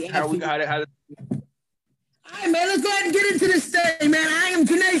How we got it? All right, man, let's go ahead and get into this thing, man. I am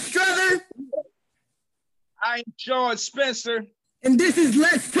Janae Strother. I am Sean Spencer. And this is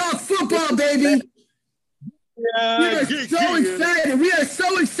Let's Talk Football, baby. We are so excited. We are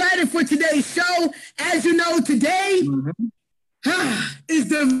so excited for today's show. As you know, today is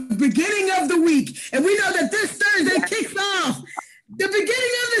the beginning of the week. And we know that this Thursday kicks off the beginning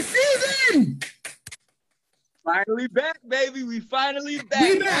of the season. Finally back, baby. We finally back.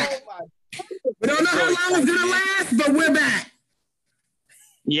 We back. We don't know how long it's going to last, but we're back.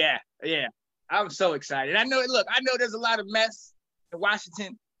 Yeah. I'm so excited. I know there's a lot of mess in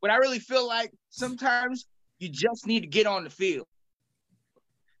Washington, but I really feel like sometimes you just need to get on the field.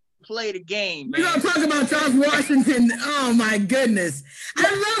 Play the game, man. We're going to talk about Charles Washington. Oh, my goodness.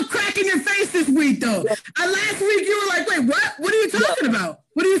 I love cracking your face this week, though. Last week, you were like, wait, what? What are you talking about?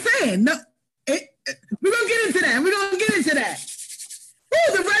 What are you saying? No, we're going to get into that.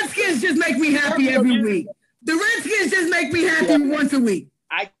 Oh, the Redskins just make me happy every week. The Redskins just make me happy once a week.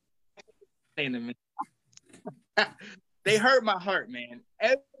 They hurt my heart, man.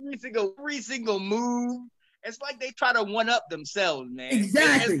 Every single move. It's like they try to one up themselves, man.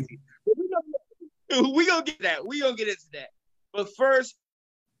 Exactly. We gonna get that. We gonna get into that. But first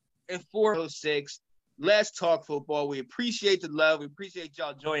and foremost, let's talk football. We appreciate the love. We appreciate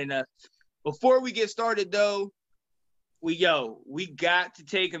y'all joining us. Before we get started, though, we got to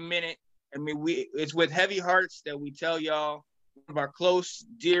take a minute. I mean, it's with heavy hearts that we tell y'all one of our close,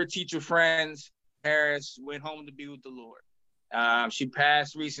 dear teacher friends, Harris, went home to be with the Lord. She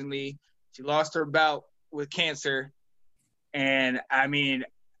passed recently. She lost her bout with cancer. And I mean,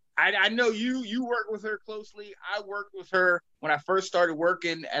 I know you work with her closely. I worked with her when I first started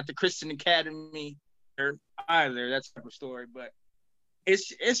working at the Christian Academy. That's a separate story, but that's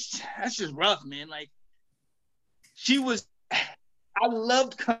just rough, man. Like, I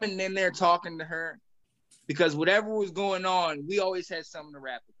loved coming in there talking to her because whatever was going on, we always had something to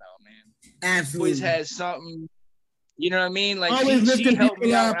rap about, man. Absolutely. Always had something, you know what I mean? Like, always lifting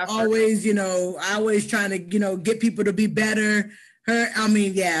people up, always trying to, get people to be better. Her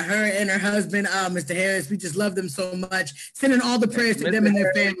and her husband, Mr. Harris, we just love them so much. Sending all the prayers to them and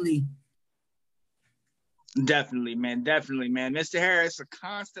their family. Definitely, man. Mr. Harris, a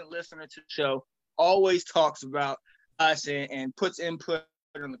constant listener to the show, always talks about us and puts input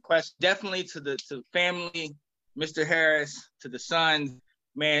on the question. Definitely to the family, Mr. Harris, to the sons,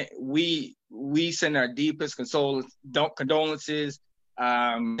 man. We send our deepest condolences.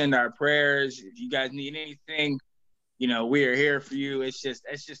 Send our prayers. If you guys need anything, we are here for you. It's just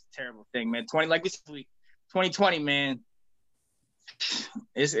a terrible thing, man. 2020, man.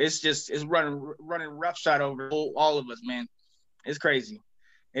 It's running roughshod over all of us, man. It's crazy.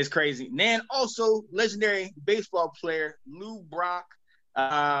 And then also legendary baseball player Lou Brock,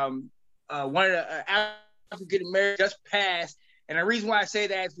 one of the African Americans, just passed. And the reason why I say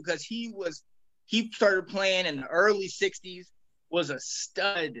that is because he started playing in the early 60s, was a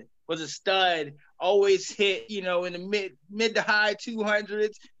stud, always hit, in the mid to high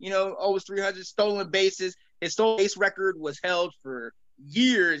 200s, always 300 stolen bases. His stolen base record was held for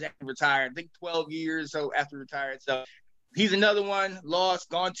years after retired. I think 12 years so after retired. So he's another one, lost,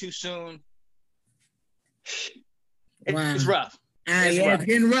 gone too soon. It's rough. It's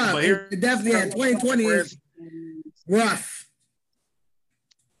getting rough. It definitely, 2020 is rough.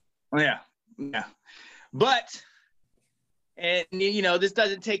 Yeah. But, this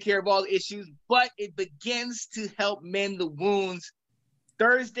doesn't take care of all the issues, but it begins to help mend the wounds.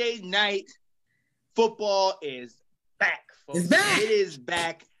 Thursday night football is back, folks. It's back. It is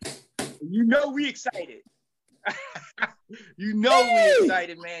back. We excited. We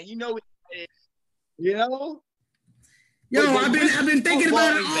excited, man. We excited. Yo, I've been thinking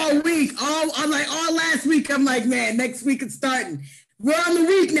about it all week. All last week. I'm like, man, next week it's starting. We're on the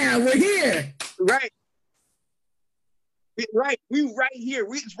week now. We're here. Right. We right here.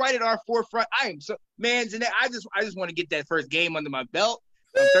 It's right at our forefront. I am so, man, Jeanette, I just want to get that first game under my belt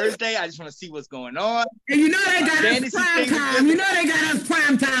on Thursday. I just want to see what's going on. And they got us prime time. They got us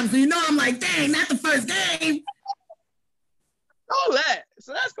prime time. So I'm like, dang, not the first game. All that.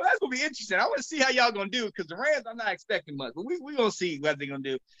 So that's gonna be interesting. I want to see how y'all gonna do, because the Rams, I'm not expecting much, but we gonna see what they're gonna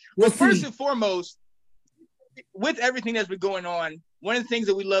do. Well, first and foremost, with everything that's been going on, one of the things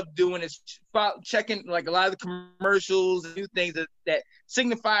that we love doing is checking like a lot of the commercials and new things that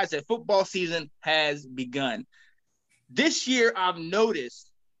signifies that football season has begun. This year, I've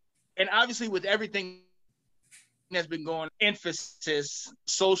noticed, and obviously with everything that's been going, emphasis,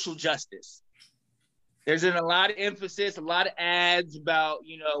 social justice. There's been a lot of emphasis, a lot of ads about,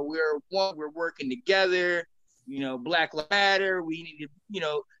 we're working together. Black Lives Matter. We need to,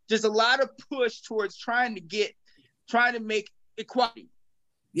 just a lot of push towards trying to make equality.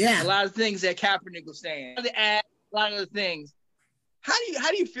 Yeah. A lot of things that Kaepernick was saying. A lot of the things. How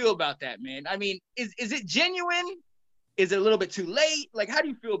do you feel about that, man? I mean, is it genuine? Is it a little bit too late? Like, how do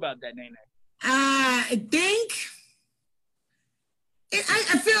you feel about that, Nene? I think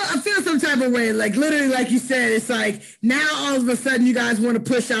I feel some type of way. Like, literally, like you said, it's like now all of a sudden you guys want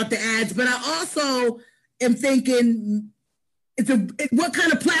to push out the ads, but I also am thinking what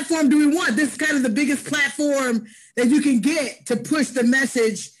kind of platform do we want? This is kind of the biggest platform that you can get to push the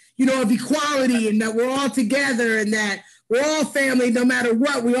message, of equality, and that we're all together, and that we're all family, no matter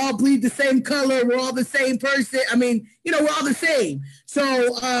what. We all bleed the same color. We're all the same person. I mean, we're all the same.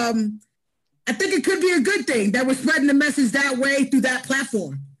 So I think it could be a good thing that we're spreading the message that way through that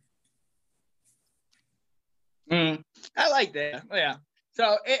platform. I like that. Yeah.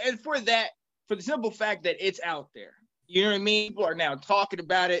 So, and for the simple fact that it's out there, you know what I mean? People are now talking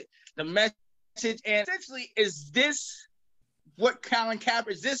about it, the message, and essentially, is this what Colin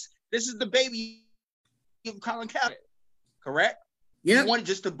Kaepernick is? This is the baby of Colin Kaepernick, correct? Yeah. You wanted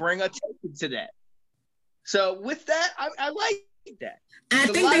just to bring attention to that. So with that, I like that. I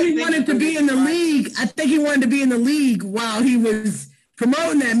think that he wanted to be in the league. I think he wanted to be in the league while he was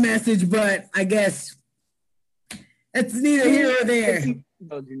promoting that message, but I guess it's neither here or there.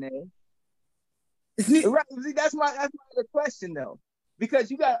 Right. See, that's my other question though,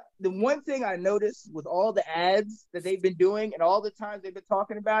 because you got the one thing I noticed with all the ads that they've been doing and all the times they've been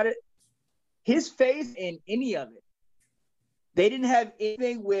talking about it, his face in any of it. They didn't have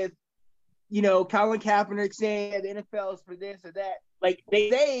anything with, Colin Kaepernick saying the NFL is for this or that. Like, they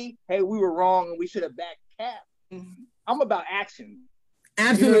say, hey, we were wrong and we should have backed Cap. I'm about action.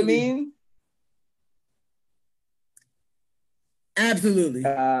 Absolutely. You know what I mean? Absolutely.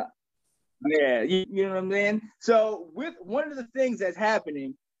 Yeah, you know what I'm saying? So with one of the things that's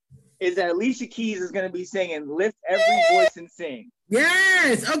happening is that Alicia Keys is going to be singing "Lift Every Voice and Sing."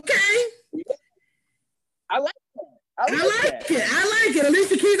 Yes. Okay. I like that. I like it.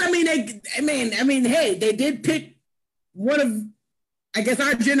 Alicia Keys. I mean, hey, they did pick one of, I guess,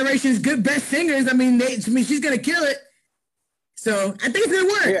 our generation's best singers. She's gonna kill it. So I think it's gonna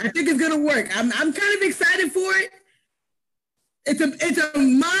work. Yeah. I think it's gonna work. I'm kind of excited for it. It's a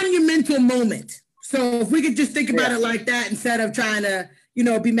monumental moment. So if we could just think about it like that instead of trying to,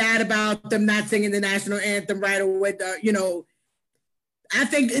 be mad about them not singing the national anthem right away, I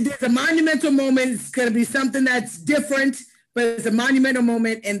think it's a monumental moment. It's going to be something that's different, but it's a monumental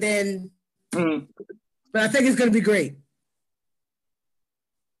moment. And then, but I think it's going to be great.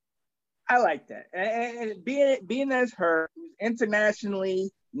 I like that. And being as her, who's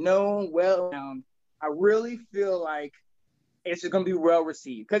internationally known, well-known, I really feel like it's going to be well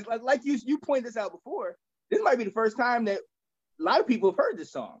received. Because like you pointed this out before, this might be the first time that a lot of people have heard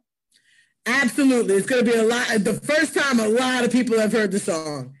this song. Absolutely. It's going to be the first time a lot of people have heard the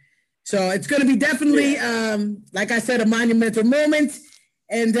song. So it's going to be definitely, like I said, a monumental moment.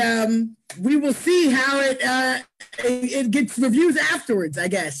 And we will see how it gets reviews afterwards, I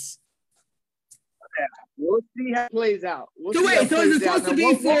guess. Yeah, we'll see how it plays out. So is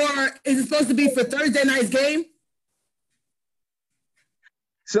it supposed to be for Thursday night's game?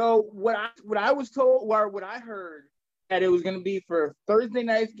 So what I was told, or what I heard, that it was going to be for Thursday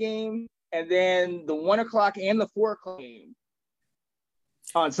night's game, and then the 1 o'clock and the 4 o'clock game.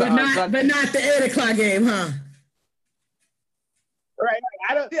 But not the 8 o'clock game, huh? Right.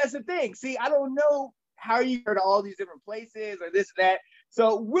 That's the thing. See, I don't know how you heard all these different places or this and that.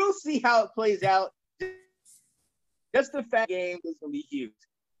 So we'll see how it plays out. Just the fact game is going to be huge.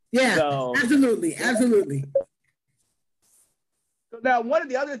 Yeah, absolutely. So now one of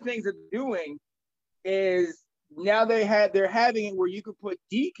the other things that they're doing is now they're having it where you could put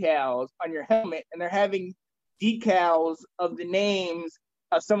decals on your helmet, and they're having decals of the names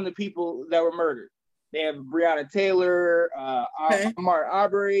of some of the people that were murdered. They have Breonna Taylor, Ahmaud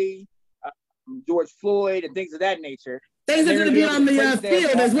Arbery, George Floyd, and things of that nature. Things are going to be on the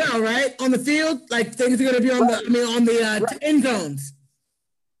field as well, right? On the field, like things are going to be on the end zones.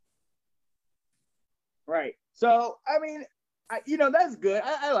 Right. So that's good.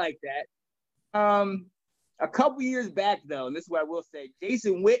 I like that. A couple years back, though, and this is what I will say,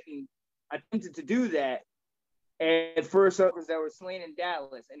 Jason Witten attempted to do that and first others that were slain in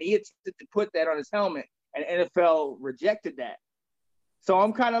Dallas, and he attempted to put that on his helmet, and NFL rejected that. So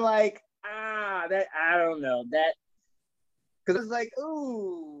I'm kind of like, that I don't know that, because it's like,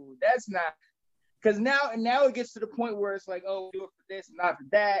 ooh, that's not, because now it gets to the point where it's like, oh, do it for this, not for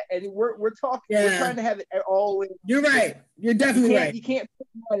that, and we're talking, we're trying to have it always. You're right. You're definitely right. You can't put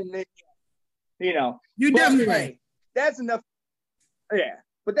one in there. You're definitely right. That's enough. Yeah,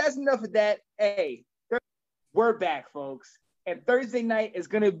 but that's enough of that. Hey, we're back, folks. And Thursday night is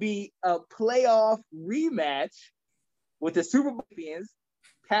going to be a playoff rematch with the Super Bowl champions,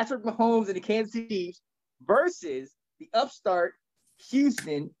 Patrick Mahomes and the Kansas City Chiefs, versus the upstart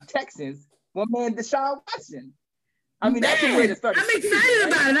Houston Texans, one man Deshaun Watson. I mean, that's a way to start. I'm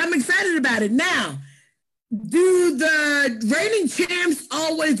excited about it. Now, do the reigning champs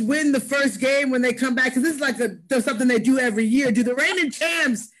always win the first game when they come back? Because this is like something they do every year. Do the reigning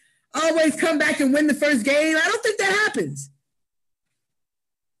champs always come back and win the first game? I don't think that happens.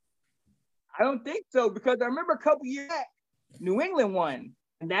 I don't think so, because I remember a couple years back, New England won,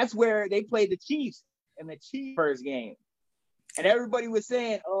 and that's where they played the Chiefs in the Chiefs first game. And everybody was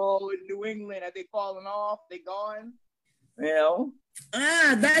saying, oh, New England, are they falling off? They gone?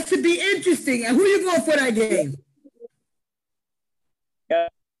 That should be interesting. And who you going for that game?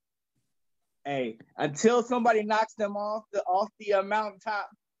 Hey, until somebody knocks them off the mountaintop,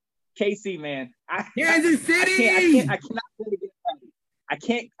 KC, man. Kansas City. I cannot bet against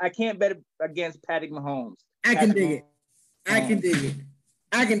Patty. I can't bet against Patrick Mahomes. I can dig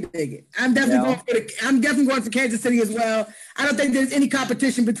it. I'm definitely going for Kansas City as well. I don't think there's any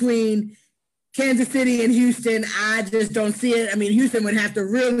competition between Kansas City and Houston. I just don't see it. I mean, Houston would have to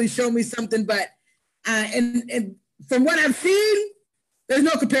really show me something, but and from what I've seen, there's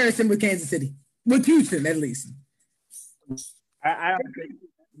no comparison with Kansas City, with Houston at least. I don't think.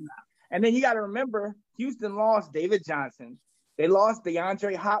 And then you got to remember, Houston lost David Johnson. They lost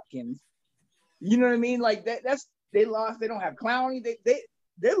DeAndre Hopkins. You know what I mean? Like they lost. They don't have Clowney.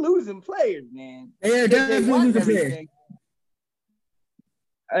 They're losing players, man. They're definitely losing players.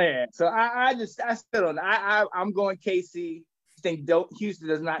 Yeah, so I still don't. I'm going KC. I think Houston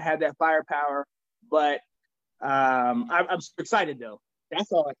does not have that firepower, but I'm excited though. That's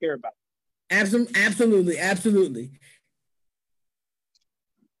all I care about. Absolutely.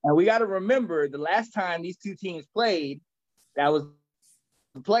 And we got to remember the last time these two teams played, that was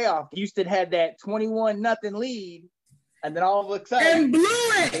the playoff. Houston had that 21-0 lead, and then all of a sudden and blew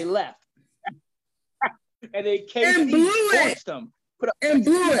it. They left, and they forced them. And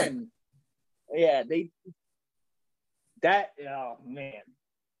blew it. Yeah, oh man.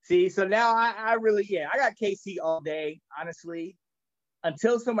 See, so now I really, I got KC all day, honestly.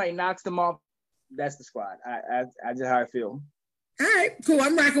 Until somebody knocks them off, that's the squad. I just how I feel. All right, cool.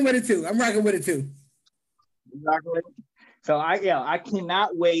 I'm rocking with it too. So I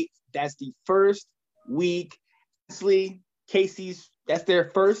cannot wait. That's the first week. Honestly, that's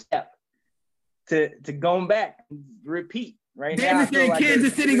their first step to going back and repeat. Right now, David said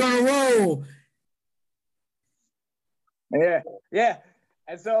Kansas City gonna roll. Yeah.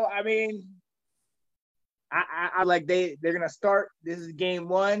 And so I mean, I like they're gonna start. This is game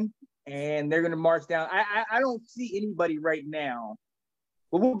one, and they're gonna march down. I don't see anybody right now,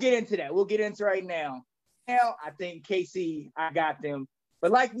 but we'll get into that. We'll get into right now. Now I think KC, I got them.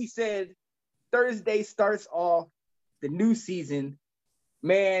 But like we said, Thursday starts off the new season,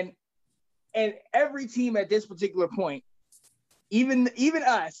 man, and every team at this particular point. Even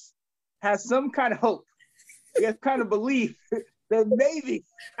us has some kind of hope. We have kind of belief that maybe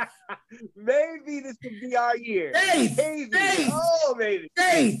this could be our year. Faith. Oh, baby.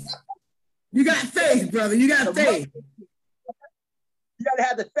 Faith. You got faith, brother. You got faith. You got to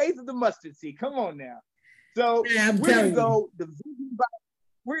have the faith of the mustard seed. Come on now. So we're going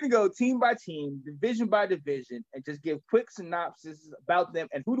to go team by team, division by division, and just give quick synopsis about them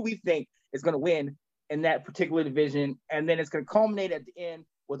and who do we think is going to win in that particular division, and then it's going to culminate at the end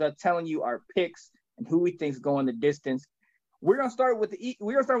with us telling you our picks and who we think is going the distance. We're going to start with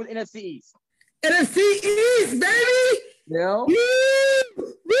NFC East. NFC East, baby. Woo!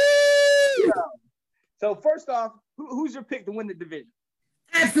 So first off, who's your pick to win the division?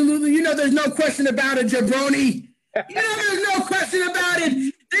 Absolutely. There's no question about it, jabroni. There's no question about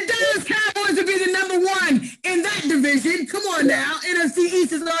it. The Dallas Cowboys will be the number one in that division. Come on now. NFC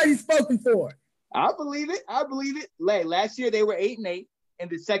East is already spoken for. I believe it. Last year they were 8-8 in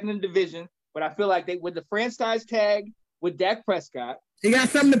the second division, but I feel like with the franchise tag with Dak Prescott, they got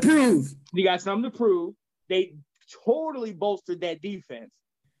something to prove. They totally bolstered that defense.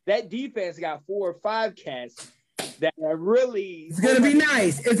 That defense got 4 or 5 cats that are really. It's gonna be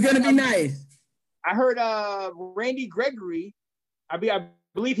nice. I heard Randy Gregory. I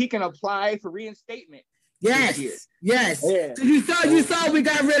believe he can apply for reinstatement. Yes. Yeah. So you saw we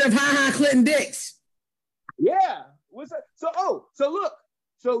got rid of Clinton Dix. Yeah. What's that? So look.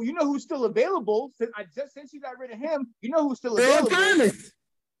 So you know who's still available? Since you got rid of him, you know who's still available. Thomas.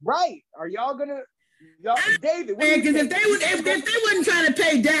 Right. Are y'all gonna Y'all, David, because if they wouldn't try to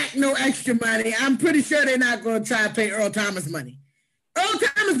pay Dak no extra money, I'm pretty sure they're not going to try to pay Earl Thomas money. Earl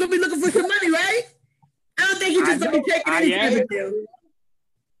Thomas going to be looking for some money, right? I don't think he's just going to be taking any kind of deal.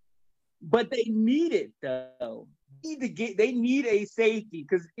 But they need it though. They need a safety,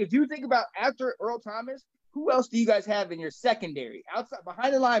 because if you think about after Earl Thomas, who else do you guys have in your secondary outside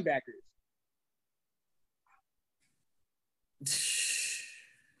behind the linebackers?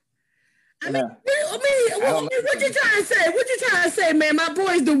 What you trying to say? What you trying to say, man? My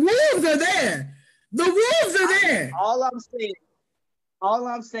boys, the Wolves are there. The Wolves are there. All I'm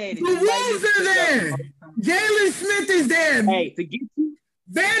saying is the Wolves are there. Jalen Smith is there. Hey, to get you,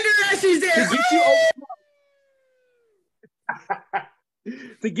 Van Der Esch is there.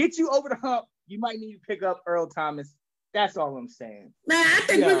 To get you over the hump, you might need to pick up Earl Thomas. That's all I'm saying. Man, I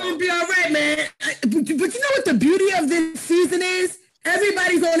think we're gonna be all right, man. But you know what the beauty of this season is?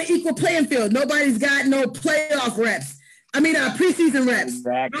 Everybody's on an equal playing field. Nobody's got no playoff reps. Preseason reps.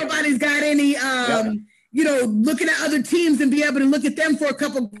 Exactly. Nobody's got any, looking at other teams and be able to look at them for a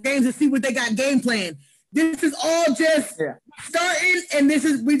couple games and see what they got game plan. This is all just starting, and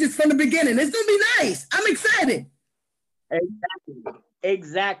we just from the beginning. It's gonna be nice. I'm excited.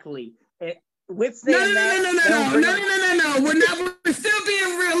 Exactly. No. We're still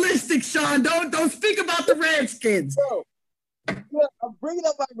being realistic, Sean. Don't speak about the Redskins. I'm bringing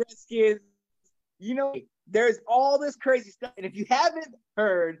up my Redskins. There's all this crazy stuff, and if you haven't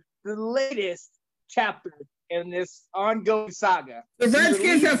heard the latest chapter in this ongoing saga, the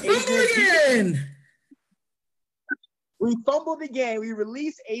Redskins have fumbled again. We fumbled again. We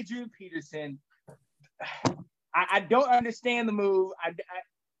released Adrian Peterson. I don't understand the move.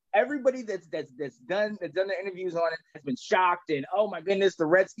 Everybody that's done the interviews on it has been shocked, and oh my goodness, the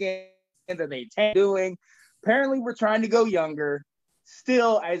Redskins are they doing? Apparently, we're trying to go younger.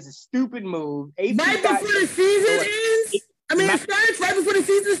 Still, as a stupid move. Right before the season ends? It starts right before the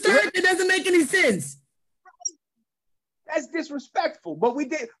season starts. It doesn't make any sense. That's disrespectful. But we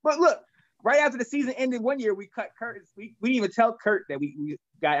did. But look, right after the season ended one year, we cut Kurt. We didn't even tell Kurt that we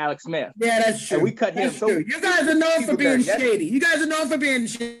got Alex Smith. Yeah, that's true. And we cut him. So you guys are known for being shady. You guys are known for being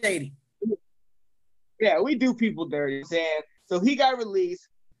shady. Yeah, we do people dirty. So he got released.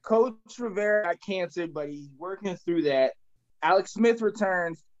 Coach Rivera got cancer, but he's working through that. Alex Smith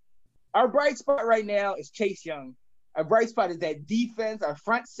returns. Our bright spot right now is Chase Young. Our bright spot is that defense, our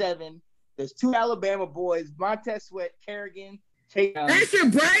front seven. There's two Alabama boys, Montez Sweat, Kerrigan, Chase Young. That's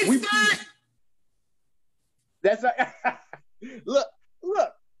your bright spot? That's right. Look.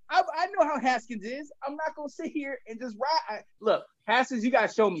 I know how Haskins is. I'm not going to sit here and just ride. Look, Haskins, you got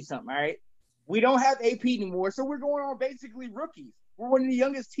to show me something, all right? We don't have AP anymore, so we're going on basically rookies. We're one of the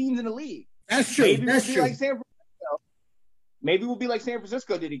youngest teams in the league. That's true. Maybe we'll be like San Francisco. Maybe we'll be like San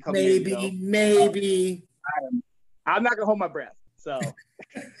Francisco. Did he come? Maybe. I'm not gonna hold my breath. So. All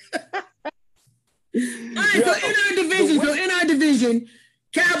right. So in our division,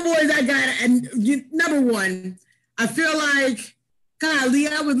 Cowboys. I got number one. I feel like, golly,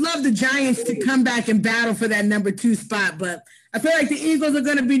 I would love the Giants to come back and battle for that number 2 spot, but I feel like the Eagles are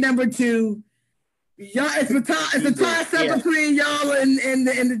going to be number 2. Y'all, it's a toss up between y'all and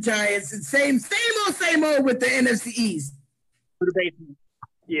the Giants. It's same old with the NFC East.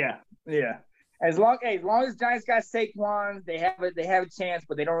 Yeah. As long as Giants got Saquon, they have a chance,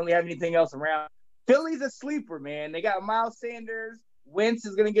 but they don't really have anything else around. Philly's a sleeper, man. They got Miles Sanders. Wentz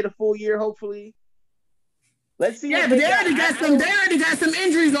is gonna get a full year, hopefully. Let's see. Yeah, but they already got some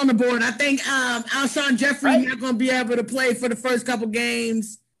injuries on the board. I think Alshon Jeffrey not gonna be able to play for the first couple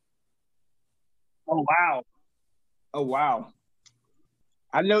games. Oh wow.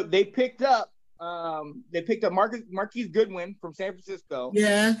 I know they picked up Marquise Goodwin from San Francisco.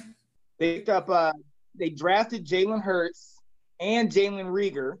 Yeah. They picked up they drafted Jalen Hurts and Jalen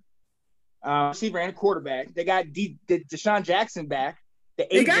Reagor, receiver and quarterback. They got Deshaun Jackson back.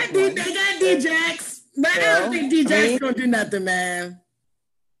 They got D-Jax. But I don't think D-Jax gonna do nothing, man.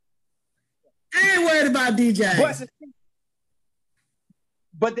 I ain't worried about D-Jax.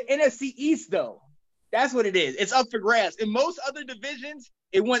 But the NFC East, though, that's what it is. It's up for grabs. In most other divisions,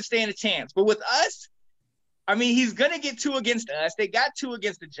 it wouldn't stand a chance. But with us, he's going to get 2 against us. They got 2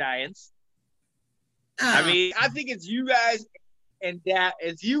 against the Giants. I think it's you guys and that.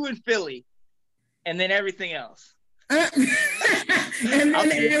 It's you and Philly, and then everything else. and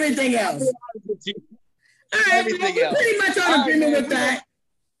everything else. All right, we're pretty much on agreement with that.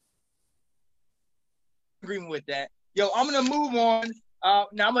 Agreement with that. Yo, I'm going to move on.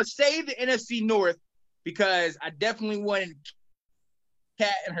 Now, I'm going to save the NFC North because I definitely wanted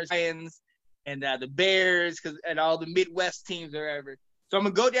Kat and her Lions and the Bears and all the Midwest teams or whatever. So I'm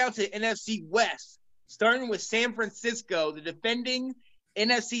going to go down to NFC West. starting with San Francisco, the defending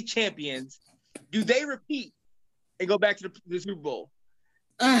NFC champions. Do they repeat and go back to the Super Bowl?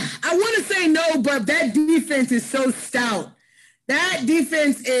 I want to say no, but that defense is so stout. That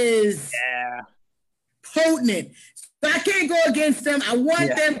defense is potent. But I can't go against them. I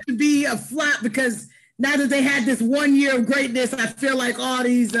want them to be a flop because now that they had this 1 year of greatness, I feel like all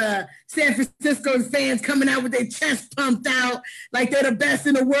these San Francisco fans coming out with their chest pumped out like they're the best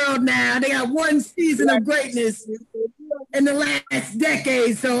in the world now. They got one season of greatness in the last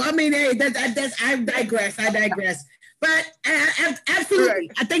decade. So, I mean, hey, I digress. But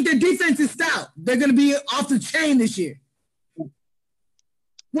absolutely, I think their defense is stout. They're going to be off the chain this year.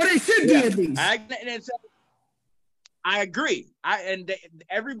 Well, they should be at least. I agree.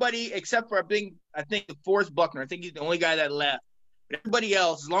 Everybody except for I think DeForest Buckner. I think he's the only guy that left. But everybody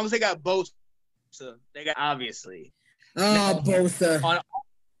else, as long as they got Bosa, they got obviously. Oh, Bosa.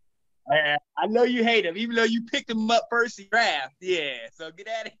 I know you hate him, even though you picked him up first in the draft. Yeah, so get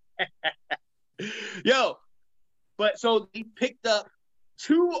at it. Yo, but so they picked up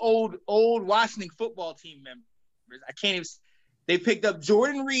two old Washington football team members. I can't even. They picked up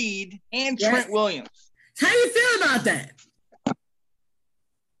Jordan Reed and Trent Williams. How do you feel about that?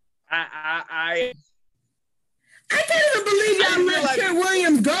 I can't even believe y'all let Trent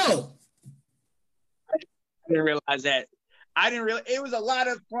Williams go. I didn't realize that. It was a lot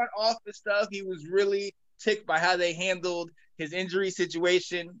of front office stuff. He was really ticked by how they handled his injury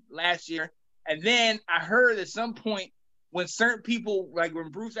situation last year. And then I heard at some point when certain people, like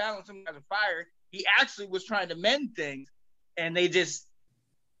when Bruce Allen, some guys were fired, he actually was trying to mend things, and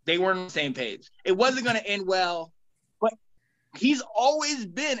they weren't on the same page. It wasn't going to end well, but he's always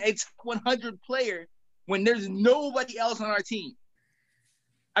been a top 100 player when there's nobody else on our team.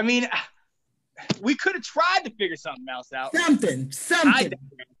 I mean, we could have tried to figure something else out. Something.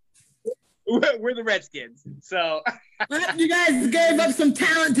 We're the Redskins, so. You guys gave up some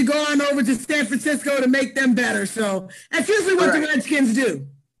talent to go on over to San Francisco to make them better, so that's usually what the Redskins do.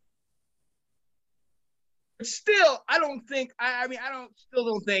 Still, I don't think. I still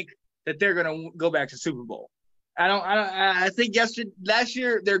don't think that they're gonna go back to Super Bowl. I think last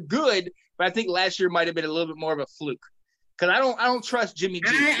year they're good, but I think last year might have been a little bit more of a fluke because I don't trust Jimmy G.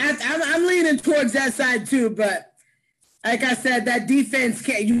 I'm leaning towards that side too, but like I said, that defense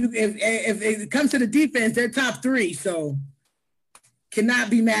can't. If it comes to the defense, they're top 3, so cannot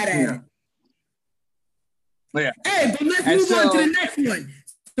be mad at it. Yeah. Hey, but let's move on to the next one.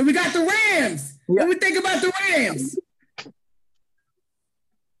 So we got the Rams. What do we think about the Rams?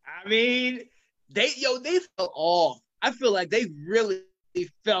 I mean, they fell off. I feel like they really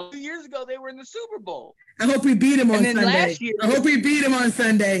fell. 2 years ago, they were in the Super Bowl. I hope we beat them on Sunday. I hope we beat them on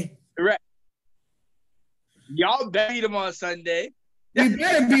Sunday. Right. Y'all beat them on Sunday. We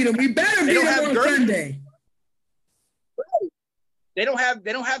better beat them. We better beat them on Sunday. They don't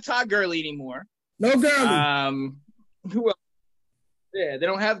have Todd Gurley anymore. No Gurley. Who else? Yeah, they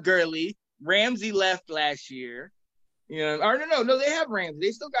don't have Gurley. Ramsey left last year. You know, or no, they have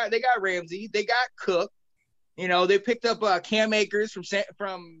Ramsey. They got Ramsey. They got Cook. You know, they picked up Cam Akers from Florida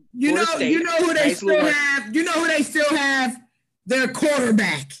State. You know who they still have. You know who they still have. Their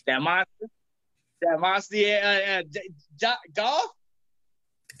quarterback. That monster. Golf.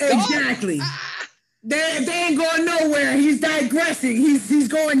 Exactly. They ain't going nowhere. He's digressing. He's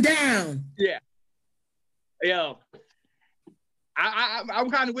going down. Yeah. Yo, I'm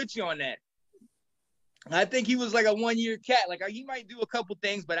kind of with you on that. I think he was like a 1-year cat. Like he might do a couple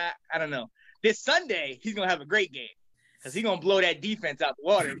things, but I don't know. This Sunday he's gonna have a great game because he's gonna blow that defense out the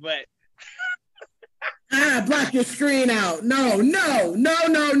water. But block your screen out. No. We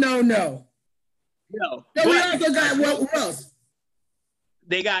also got what else?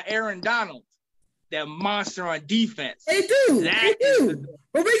 They got Aaron Donald, that monster on defense. They do.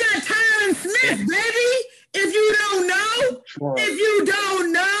 But we got Tyron Smith, baby. If you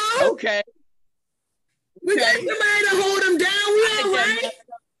don't know, okay. We got somebody to hold him down. We all right.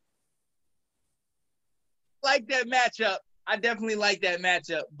 Like that matchup. I definitely like that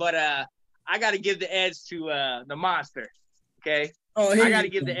matchup, but I got to give the edge to the monster. Okay. Oh, I got to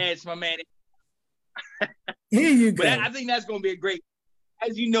give the edge to my man. Here you go. But I think that's going to be a great.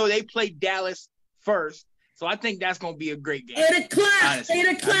 As you know, they played Dallas first, so I think that's going to be a great game. 8 o'clock,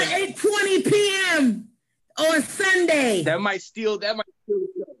 8:20 p.m. on Sunday. That might steal the show.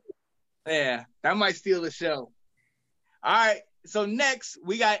 Yeah, that might steal the show. All right, so next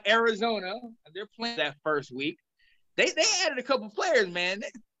we got Arizona. They're playing that first week. They added a couple players, man.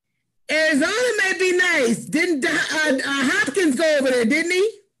 Arizona may be nice. Didn't Hopkins go over there, didn't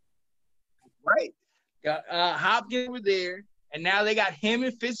he? Right. Hopkins were there. and now they got him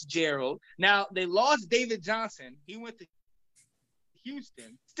and Fitzgerald. Now they lost David Johnson. He went to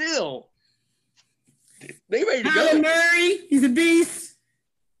Houston. Still, they ready to Kyler go. Murray, he's a beast.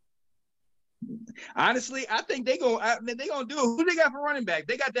 Honestly, I think they're gonna do it. Who they got for running back?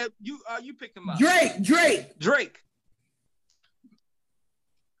 They got that. You picked them up. Drake.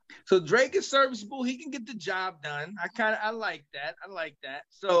 So Drake is serviceable. He can get the job done. I like that.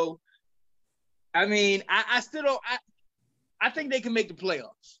 So, I mean, I still don't. I think they can make the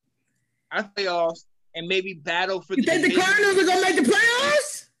playoffs. And maybe battle for. You think the Cardinals are gonna make the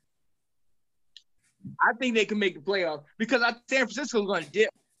playoffs? I think they can make the playoffs because San Francisco's gonna dip.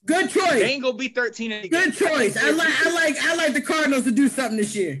 Good choice. They ain't gonna be 13 again. Good choice. I like the Cardinals to do something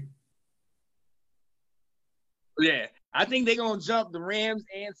this year. Yeah, I think they're gonna jump the Rams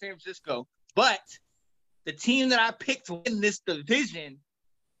and San Francisco. But the team that I picked to win this division,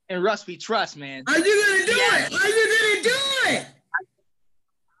 and Russ we trust, man. Are you gonna do it? Are you gonna do it?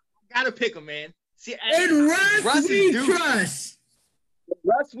 I gotta pick them, man. See, and Russ we trust.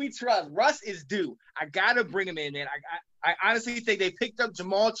 Russ we trust. Russ is due. I gotta bring him in, man. I honestly think they picked up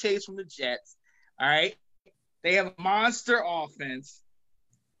Jamal Chase from the Jets. All right. They have a monster offense.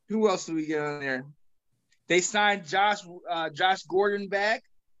 Who else do we get on there? They signed Josh Gordon back.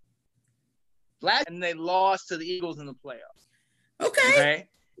 And they lost to the Eagles in the playoffs. Okay.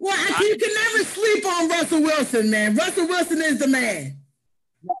 Well, you can never sleep on Russell Wilson, man. Russell Wilson is the man.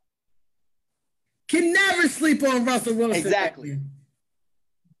 Can never sleep on Russell Wilson. Exactly.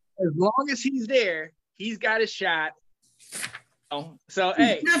 As long as he's there, he's got a shot. So,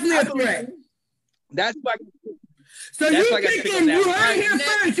 hey. Definitely a threat. That's why. So you picking, you heard it here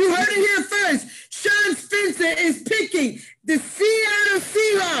first. You heard it here first. Sean Spencer is picking the Seattle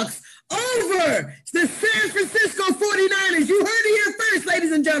Seahawks over the San Francisco 49ers. You heard it here first,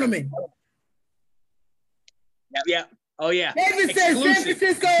 ladies and gentlemen. Yeah. Oh, yeah. David says San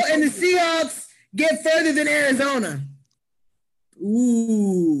Francisco and the Seahawks get further than Arizona.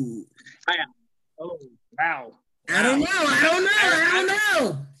 Ooh. Oh, wow. I don't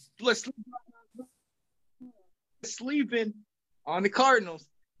know. Sleeping on the Cardinals,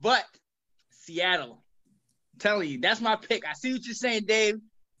 but Seattle. I'm telling you, that's my pick. I see what you're saying, Dave.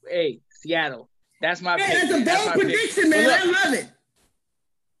 Hey, Seattle. That's my pick. That's a bold prediction, man. Look, I love it.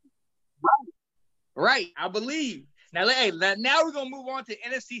 Right. I believe. Now we're going to move on to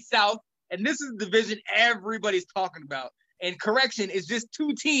NFC South, and this is the division everybody's talking about. And correction, it's just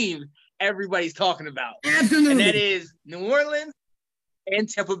two teams everybody's talking about. Absolutely. And that is New Orleans and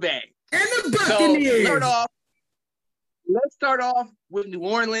Tampa Bay. And the Buccaneers. So let's start off with New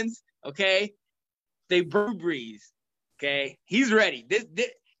Orleans, okay? They Drew Brees, okay? He's ready. He's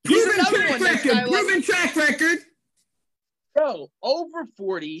another one. Proven track record. Bro, over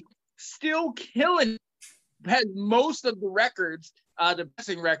 40, still killing. Has most of the records, the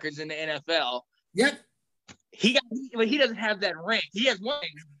passing records in the NFL. Yep. He doesn't have that ring. He has one,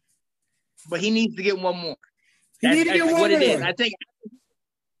 but he needs to get one more. That's what it is. I think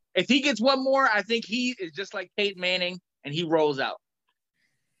if he gets one more, I think he is just like Peyton Manning and he rolls out.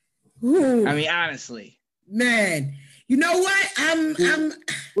 Ooh. I mean, honestly. Man, you know what?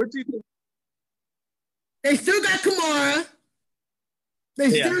 What do you think? They still got Kamara. They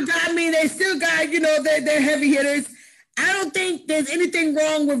still got, they're heavy hitters. I don't think there's anything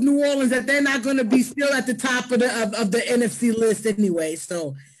wrong with New Orleans that they're not going to be still at the top of the NFC list anyway.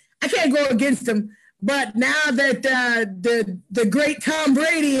 So I can't go against them. But now that the great Tom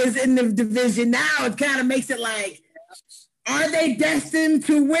Brady is in the division, now it kind of makes it like, are they destined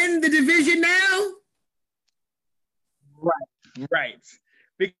to win the division now? Right.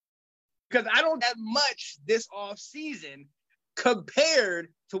 Because I don't have much this offseason compared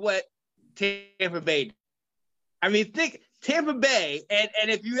to what Tampa Bay did. I mean, think Tampa Bay, and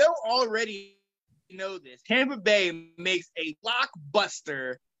if you don't already know this, Tampa Bay makes a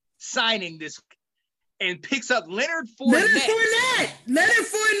blockbuster signing this week and picks up Leonard Fournette.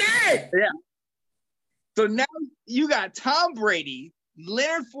 Yeah. So now you got Tom Brady,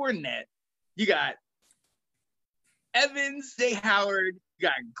 Leonard Fournette, you got Evans, Zay Howard, you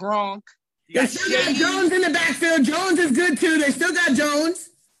got Gronk, you got Jones in the backfield. Jones is good too. They still got Jones.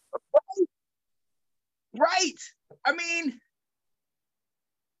 Right. I mean,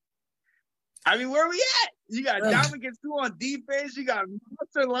 where are we at? You got Dominic Sue on defense. You got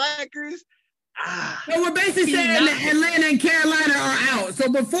monster linebackers. So we're basically saying that Atlanta and Carolina are out. So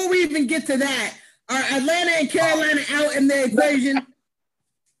before we even get to that, are Atlanta and Carolina out in the equation?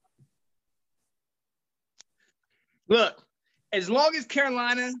 Look, as long as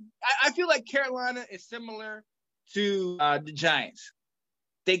Carolina, I feel like Carolina is similar to the Giants.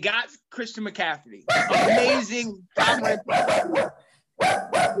 They got Christian McCaffrey. Amazing. That's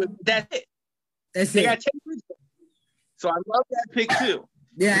it. They got Tate Bridgewater. So I love that pick too.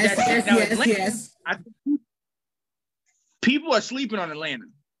 Yeah, yes. I think people are sleeping on Atlanta.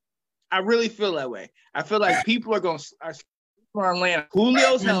 I really feel that way. I feel like people are sleep on Atlanta.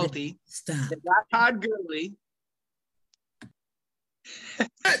 Julio's healthy. Stop. They got Todd Gurley.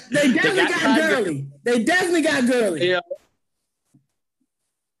 They definitely got Gurley. Yeah.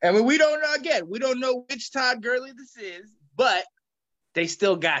 I mean, we don't know which Todd Gurley this is, but they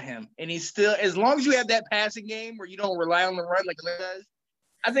still got him. And he's still, as long as you have that passing game where you don't rely on the run like Atlanta does,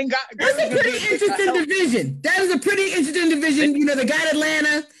 I think that's a pretty interesting division. That is a pretty interesting division. You know, they got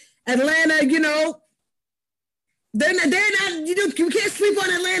Atlanta, you know, they're not, you can't sleep on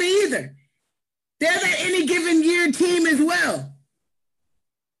Atlanta either. They're that any given year team as well.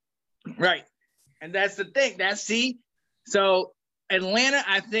 Right. And that's the thing. So Atlanta,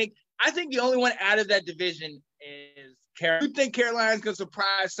 I think the only one out of that division is Carolina. I think Carolina's going to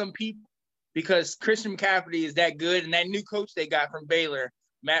surprise some people because Christian McCaffrey is that good, and that new coach they got from Baylor,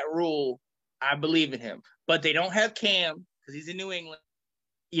 Matt Rule, I believe in him. But they don't have Cam because he's in New England.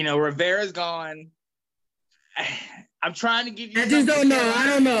 You know, Rivera's gone. I'm trying to give you. I just don't know. I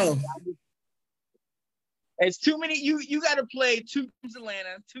don't know. It's too many. You got to play 2 games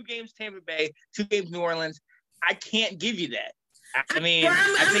Atlanta, 2 games Tampa Bay, 2 games New Orleans. I can't give you that. I mean,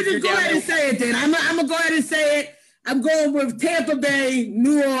 I'm gonna just go ahead and say it then. I'm gonna go ahead and say it. I'm going with Tampa Bay,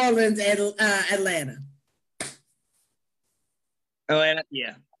 New Orleans, and Atlanta. Atlanta,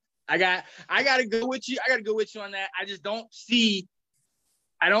 yeah. I gotta go with you. I gotta go with you on that. I just don't see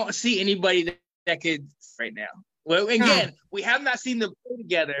anybody that could right now. Well, again, we have not seen them play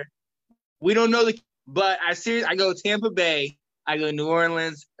together. We don't know but I go Tampa Bay, I go New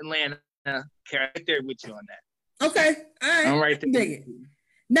Orleans, Atlanta, right there with you on that. Okay, all right. I'm right there. Dig it.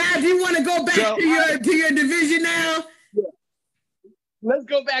 Now, do you want to go back to your division now? Yeah. Let's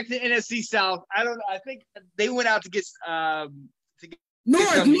go back to NFC South. I don't know. I think they went out to get North,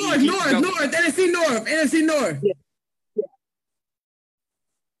 NFC North. Yeah.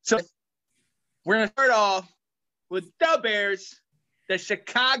 So we're gonna start off with the Bears, the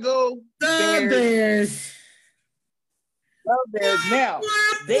Chicago Bears. The Bears. Now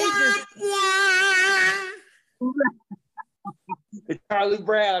they just Charlie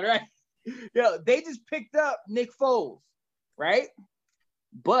Brown, right? They just picked up Nick Foles, right?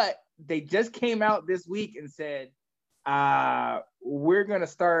 But they just came out this week and said, we're going to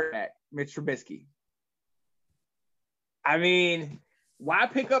start at Mitch Trubisky. I mean, why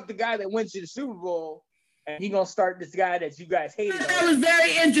pick up the guy that went to the Super Bowl and he's going to start this guy that you guys hated? That was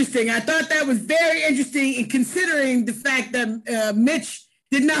very interesting. I thought that was very interesting in considering the fact that Mitch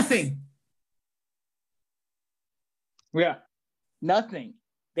did nothing. Yeah, nothing.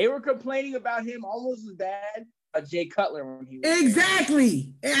 They were complaining about him almost as bad as Jay Cutler when he was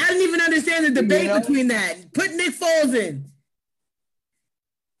exactly. There. I didn't even understand the debate between that. Put Nick Foles in.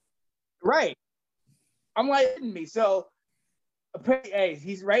 Right. I'm like, me. So, hey,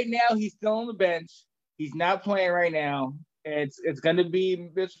 he's still on the bench. He's not playing right now. It's going to be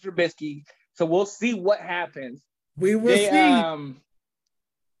Mr. Trubisky. So we'll see what happens. We will see.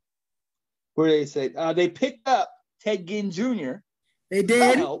 What did they say? They picked up Ted Ginn Jr. They did.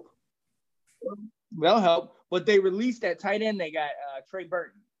 That'll help. But they released that tight end they got, Trey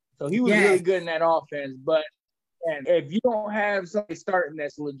Burton. So he was really good in that offense. But if you don't have somebody starting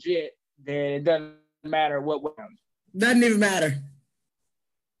that's legit, then it doesn't matter what round. Doesn't even matter.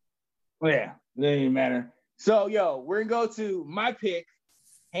 Yeah, doesn't even matter. So, we're going to go to my pick,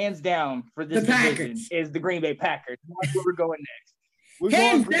 hands down, for this division is the Green Bay Packers. That's where we're going next. We're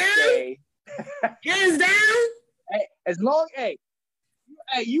hands going down? Green Bay. Hands down?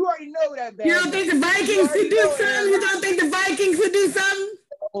 Hey, you already know that. You don't think the Vikings could do something? You don't think the Vikings could do something?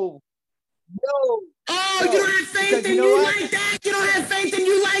 No. Oh, you don't have faith in you like that? You don't have faith in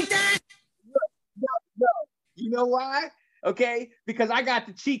you like that? No. You know why? Okay, because I got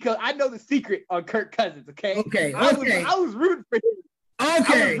the cheat code. I know the secret on Kirk Cousins. Okay. I was rooting for him. Okay.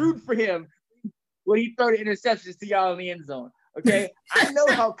 I was rooting for him when he threw the interceptions to y'all in the end zone. Okay, I know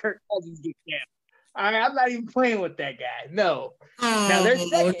how Kirk Cousins gets down. I'm not even playing with that guy. No. Oh, now they're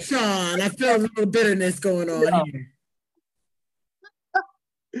second. Sean, I feel a little bitterness going on here.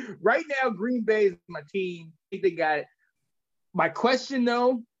 Right now, Green Bay is my team. I think they got it. My question,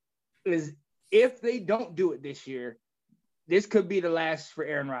 though, is if they don't do it this year, this could be the last for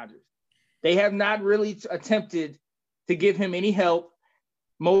Aaron Rodgers. They have not really attempted to give him any help.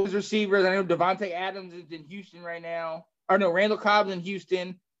 Most receivers, I know Devontae Adams is in Houston right now. Or no, Randall Cobb's in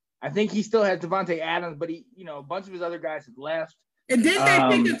Houston. I think he still has Devontae Adams, but a bunch of his other guys have left. And didn't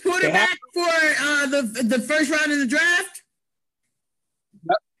they pick a quarterback for the first round of the draft?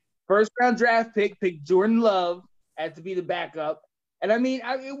 Yep. First round draft picked Jordan Love as to be the backup. And I mean,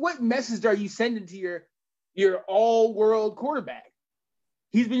 what message are you sending to your all-world quarterback?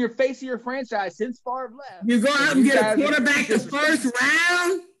 He's been your face of your franchise since Favre left. You go out and get a quarterback the first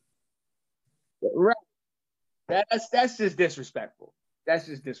round? Right. That's just disrespectful. That's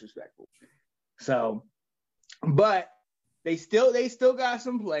just disrespectful. So, but they still got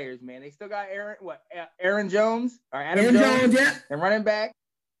some players, man. They still got Aaron Jones or Adam Jones, yeah, and running back.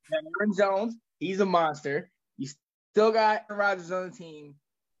 Aaron Jones, he's a monster. You still got Aaron Rodgers on the team.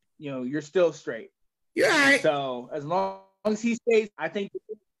 You know, you're still straight. You're right. So as long as he stays, I think.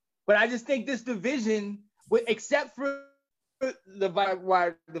 But I just think this division, except for the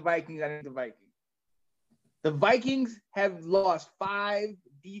Vikings, I think the Vikings have lost 5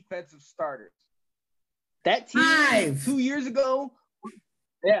 defensive starters. That team 2 years ago,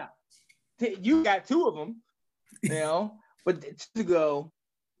 yeah, you got 2 of them, you know. But 2 years ago,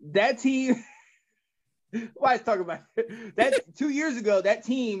 that team. Why is talking about it? That 2 years ago, that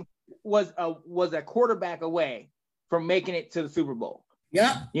team was a quarterback away from making it to the Super Bowl.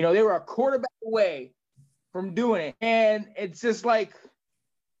 Yeah, you know, they were a quarterback away from doing it, and it's just like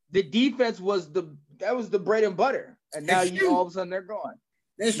the defense was the bread and butter, and now all of a sudden they're gone.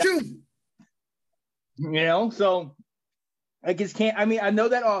 That's true. You know, so I just can't. I mean, I know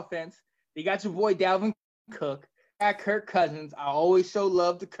that offense. They got your boy Dalvin Cook, got Kirk Cousins. I always show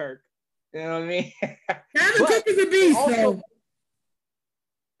love to Kirk. You know what I mean? Dalvin Cook is a beast, though.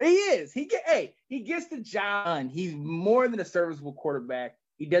 He is. He gets the job done. He's more than a serviceable quarterback.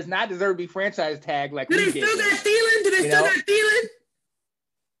 He does not deserve to be franchise tagged like we did. Do they still got Thielen? Do they still got Thielen?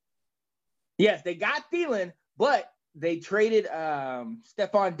 Yes, they got Thielen, but they traded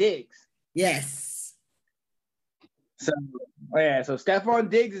Stephon Diggs. Yes. So Stephon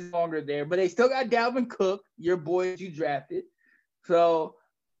Diggs is no longer there, but they still got Dalvin Cook, your boy you drafted. So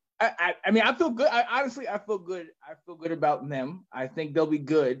I mean, I feel good. I feel good. I feel good about them. I think they'll be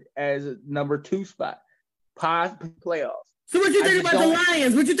good as a number 2 spot, playoffs. So what you think about the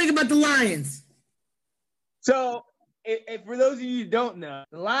Lions? What you think about the Lions? So, if for those of you who don't know,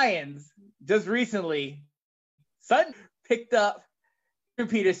 the Lions just recently, Sutton picked up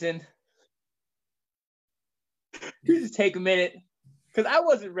Peterson. You just take a minute, because I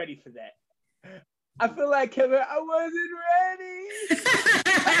wasn't ready for that. I feel like Kevin, I wasn't ready.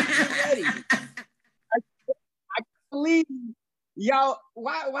 I believe y'all.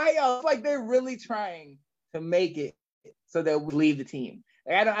 Why y'all like they're really trying to make it so that we leave the team?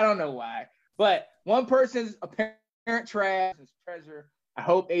 Like, I don't know why, but one person's apparent trash is treasure. I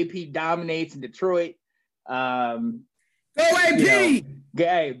hope AP dominates in Detroit. Go AP! You know,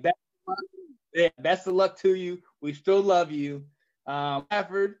 hey, best of luck to you. We still love you.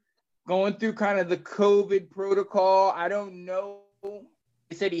 Stafford going through kind of the COVID protocol. I don't know.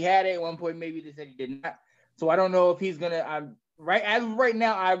 They said he had it at one point. Maybe they said he did not. So I don't know if he's gonna. As of right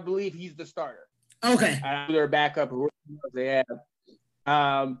now, I believe he's the starter. Okay. Their backup. They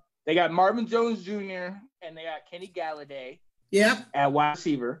have. They got Marvin Jones Jr. and they got Kenny Galladay. Yep. At wide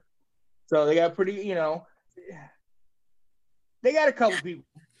receiver. So they got pretty. You know. They got a couple people.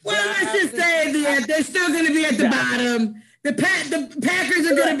 Well, let's just say they're still going to be at the bottom. The Packers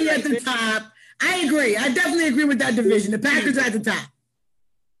are going to be at the top. I agree. I definitely agree with that division. The Packers are at the top.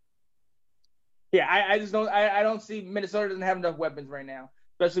 Yeah, I just don't. I don't see Minnesota doesn't have enough weapons right now,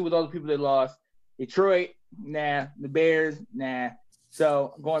 especially with all the people they lost. Detroit, nah. The Bears, nah.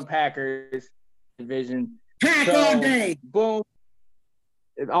 So going Packers division. Pack all day. Boom.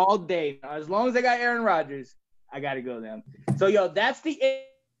 It's all day. As long as they got Aaron Rodgers, I got to go them. So that's the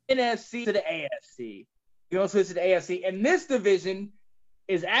NFC to the AFC. You know, switch to the AFC, and this division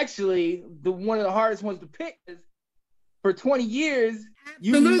is actually one of the hardest ones to pick. For 20 years,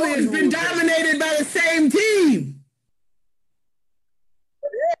 absolutely, it's been dominated by the same team.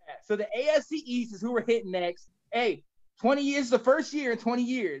 Yeah. So the AFC East is who we're hitting next. Hey, 20 years, the first year in 20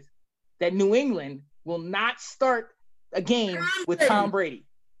 years that New England will not start a game with Tom Brady.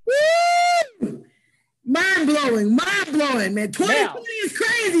 Woo! Mind blowing, man. 2020 is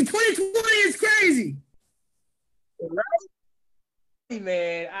crazy. 2020 is crazy. Right?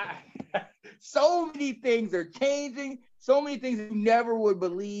 Man, so many things are changing. So many things you never would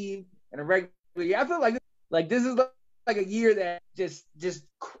believe in a regular year. I feel like this is like a year that just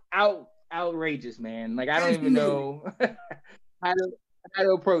outrageous, man. Like I don't even know how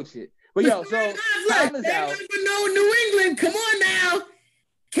to approach it. But so time is out. No New England. Come on now.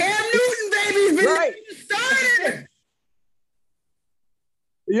 Cam Newton, baby's been the starter.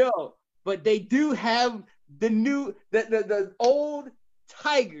 But they do have the old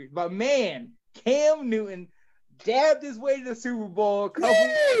Tigers, my man Cam Newton dabbed his way to the Super Bowl a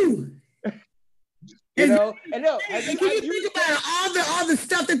couple. You know, and no, can you think about all the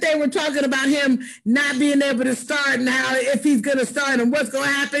stuff that they were talking about him not being able to start and how if he's going to start and what's going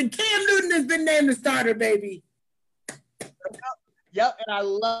to happen? Cam Newton has been named the starter, baby. Yep, and I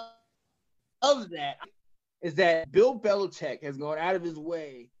love that. Is that Bill Belichick has gone out of his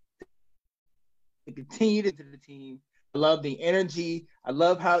way to continue to the team. I love the energy. I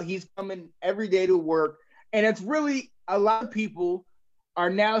love how he's coming every day to work, and it's really a lot of people are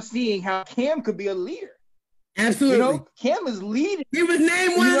now seeing how Cam could be a leader. Absolutely. You know, Cam is leading. He was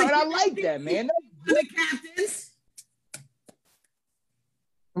named one of the, and I like that, man. The captains.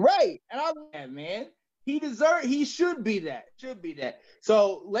 Right. And I like that, man. He should be that.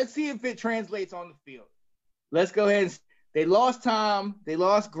 So let's see if it translates on the field. Let's go ahead. They lost Tom. They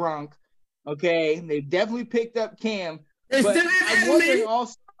lost Gronk. Okay. They definitely picked up Cam. But I'm wondering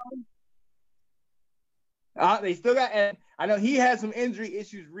also. They still got, and I know he had some injury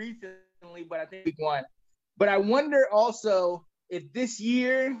issues recently, but I think week one. But I wonder also if this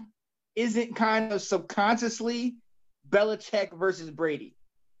year isn't kind of subconsciously Belichick versus Brady.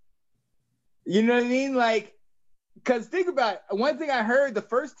 You know what I mean? Like, because think about it. One thing I heard, the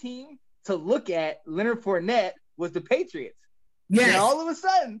first team to look at Leonard Fournette was the Patriots. Yes. And all of a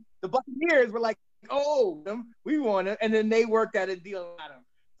sudden, the Buccaneers were like, oh, we want him. And then they worked out a deal on him.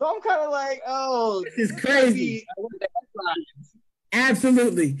 So I'm kind of like, oh, this is crazy.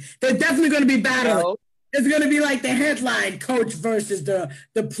 Absolutely. They're definitely going to be battling. It's going to be like the headline coach versus the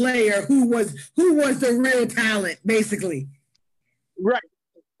player who was the real talent, basically. Right.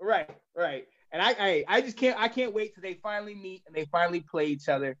 And I can't wait till they finally meet and they finally play each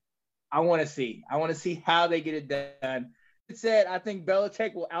other. I want to see how they get it done. It said, I think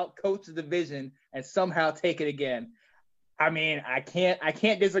Belichick will outcoach the division and somehow take it again. I mean, I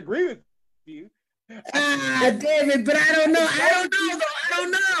can't disagree with you. David, but I don't know. I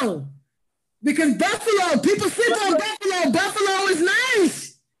don't know. Because Buffalo, people sleep on Buffalo. Buffalo is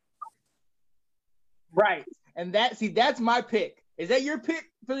nice. Right. And that's my pick. Is that your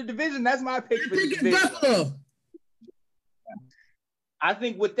pick for the division? That's my pick for the division. Buffalo. I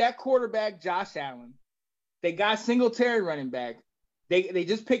think with that quarterback, Josh Allen, they got Singletary running back. They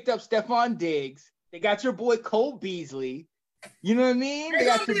just picked up Stephon Diggs. They got your boy Cole Beasley. You know what I mean? They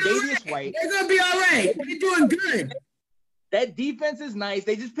got Tre'Davious White. They're going to be all right. They're doing good. That defense is nice.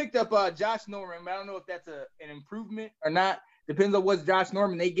 They just picked up Josh Norman. I don't know if that's an improvement or not. Depends on what Josh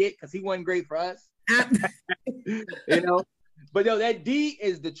Norman they get because he wasn't great for us. You know? But no, that D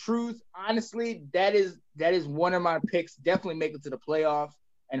is the truth. Honestly, that is one of my picks. Definitely make it to the playoffs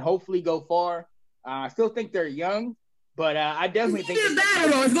and hopefully go far. I still think they're young, but I definitely think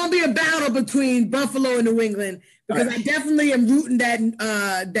it's going to be a battle between Buffalo and New England because I definitely am rooting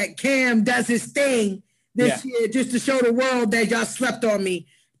that Cam does his thing this year just to show the world that y'all slept on me.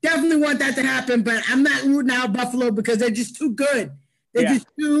 Definitely want that to happen, but I'm not rooting out Buffalo because they're just too good. They're just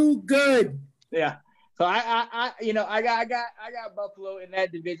too good. Yeah. So I got Buffalo in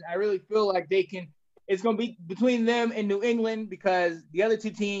that division. I really feel like they can. It's going to be between them and New England because the other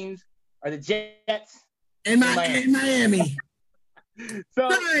two teams are the Jets and Miami. So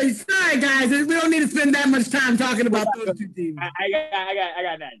sorry, guys. We don't need to spend that much time talking about those two teams. I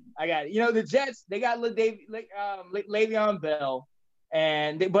got nothing. I got it. You know the Jets. They got Le'Veon Bell,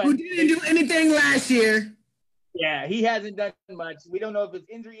 but who didn't do anything last year. Yeah, he hasn't done much. We don't know if it's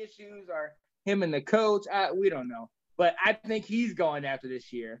injury issues or him and the coach. We don't know, but I think he's going after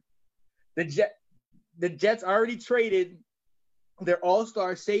this year. The Jets already traded their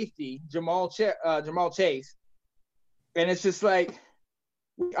all-star safety Jamal Chase, and it's just like,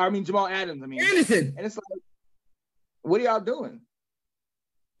 Jamal Adams. Anderson. And it's like, what are y'all doing?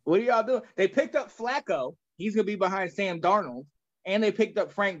 They picked up Flacco. He's gonna be behind Sam Darnold, and they picked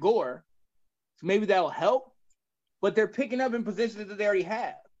up Frank Gore. So maybe that'll help. But they're picking up in positions that they already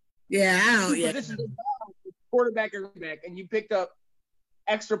have. Yeah, I don't. Yeah. Quarterback and running back, and you picked up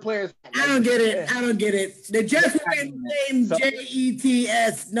extra players. I don't get it. The Jets were named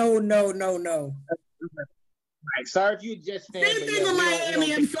Jets. No. Right. Sorry if you're a Jets fan. Same thing with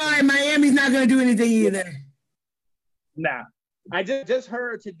Miami. I'm sorry. Miami's not going to do anything either. Nah. I just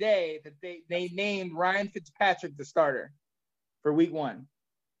heard today that they named Ryan Fitzpatrick the starter for week 1.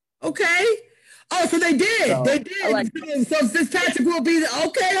 Okay. Oh, so they did. They did. So Fitzpatrick will be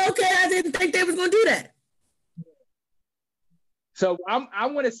okay. I didn't think they was going to do that. So I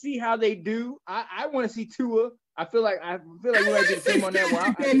want to see how they do. I want to see Tua. I feel like we might do the same on that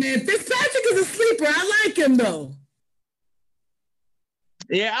one. Man, Fitzpatrick is a sleeper. I like him though.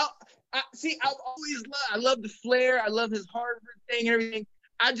 Yeah, I love the flair. I love his Harvard thing and everything.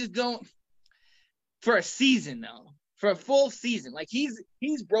 I just don't for a season though. For a full season, like he's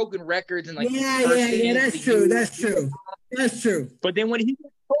broken records and like That's true. But then when he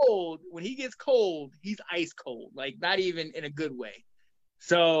gets cold, he's ice cold. Like not even in a good way.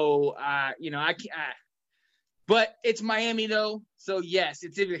 So I can't. But it's Miami though, so yes,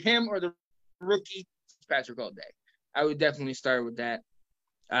 it's either him or the rookie Patrick all day. I would definitely start with that.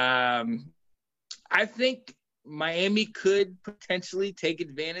 I think Miami could potentially take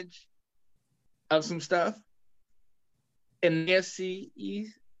advantage of some stuff in the AFC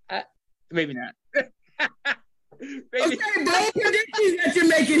East. Maybe not. Maybe. Okay, bold predictions that you're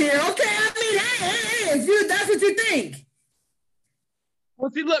making here. Okay, I mean, hey, that's what you think. Well,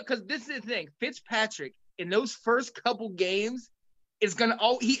 see, look, because this is the thing. Fitzpatrick in those first couple games is gonna.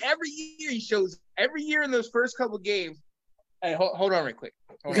 Every year in those first couple games. Hey, hold on, real quick.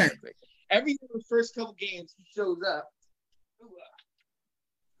 Every year in those first couple games, he shows up.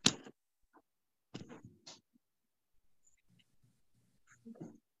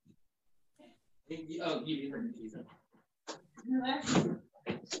 Oh, you heard me.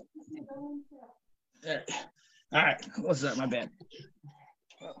 All right. What's up? My bad.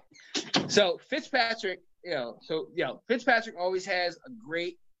 So Fitzpatrick, Fitzpatrick always has a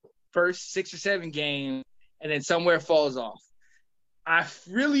great first 6 or 7 games, and then somewhere falls off. I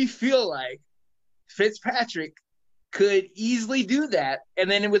really feel like Fitzpatrick could easily do that, and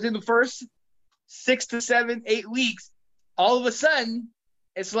then within the first 6 to 7, 8 weeks, all of a sudden.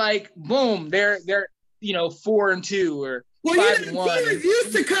 It's like boom, they're 4-2 or 5-1. He was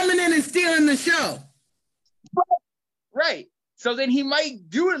used to coming in and stealing the show. Right. So then he might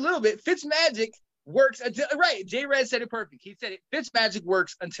do it a little bit. Fitzmagic works until right. J Red said it perfect. He said it. Fitzmagic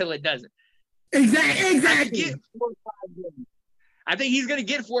works until it doesn't. Exactly. I think he's gonna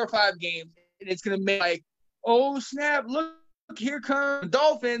get 4 or 5 games, and it's gonna make like, oh snap! Look, here come the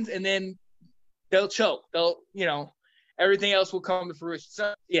Dolphins, and then they'll choke. Everything else will come to fruition.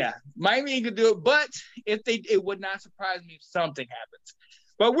 So yeah, Miami could do it, but it would not surprise me if something happens.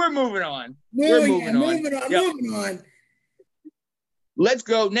 But we're moving on. Moving on. Let's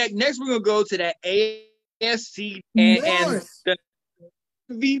go next. Next, we're gonna go to that AFC and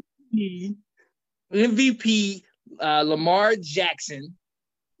the MVP Lamar Jackson.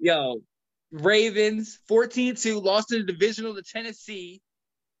 Ravens 14-2 lost in the divisional to Tennessee.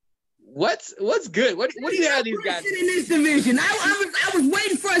 What's good? What do you have these guys in this division? I was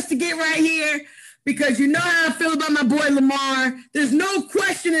waiting for us to get right here because you know how I feel about my boy Lamar. There's no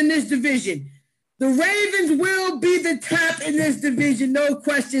question in this division. The Ravens will be the top in this division, no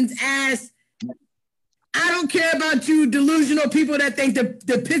questions asked. I don't care about you delusional people that think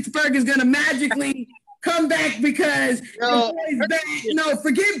the Pittsburgh is going to magically come back because the boy's back. No,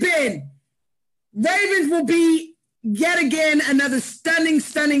 forget Ben. Ravens will be yet again another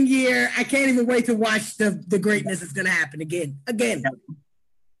stunning year. I can't even wait to watch the greatness that's going to happen again.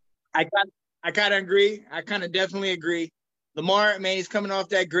 I kind of agree. I kind of definitely agree. Lamar, man, he's coming off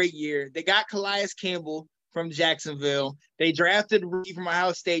that great year. They got Calais Campbell from Jacksonville. They drafted rookie from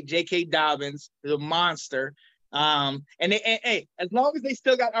Ohio State, J.K. Dobbins, the monster. And as long as they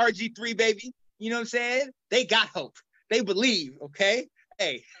still got RG3, baby, you know what I'm saying? They got hope. They believe, okay?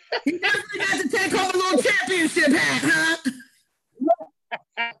 Hey. He definitely got to take home a little championship hat,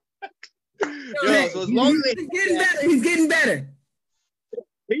 huh? So as long as he's getting better.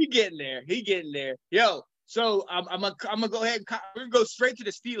 He getting there. So I'm gonna go ahead and we're gonna go straight to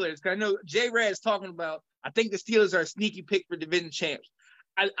the Steelers because I know J Red is talking about. I think the Steelers are a sneaky pick for division champs.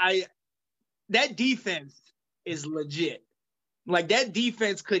 That defense is legit. Like that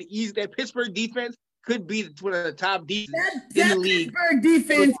defense that Pittsburgh defense could be one of the top defenses in the league. Pittsburgh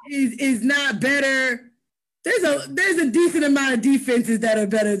defense is not better. There's a decent amount of defenses that are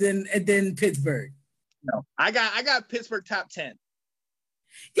better than Pittsburgh. No, I got Pittsburgh top 10.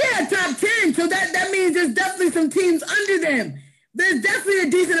 Yeah, top 10. So that means there's definitely some teams under them. There's definitely a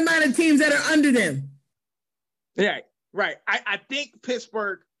decent amount of teams that are under them. Yeah, right. I think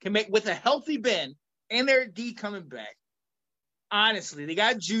Pittsburgh can make with a healthy Ben and their D coming back. Honestly, they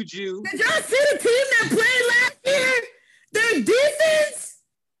got Juju. Did y'all see the team that played last year? Their defense?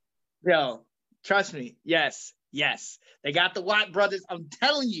 Yo, trust me. Yes. They got the Watt brothers. I'm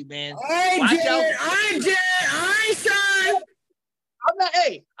telling you, man. All right, Sean.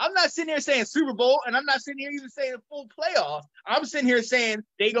 I'm not sitting here saying Super Bowl, and I'm not sitting here even saying full playoff. I'm sitting here saying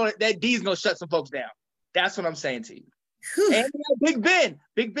that D's gonna shut some folks down. That's what I'm saying to you. And Big Ben.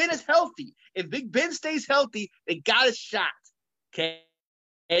 Big Ben is healthy. If Big Ben stays healthy, they got a shot. Okay.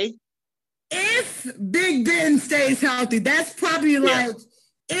 If Big Ben stays healthy, that's probably like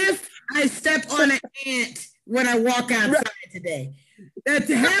if I step on an ant when I walk outside today. That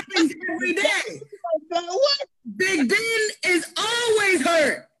happens every day. What? Big Ben is always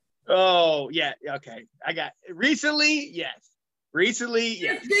hurt. Oh, yeah. Okay. I got recently, yes. Recently,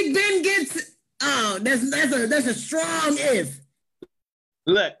 yes. If Big Ben gets that's a strong if.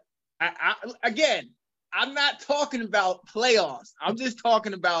 Look, I'm not talking about playoffs. I'm just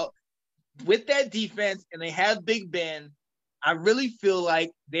talking about with that defense, and they have Big Ben. I really feel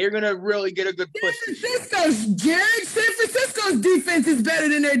like they're gonna really get a good push. San Francisco's defense is better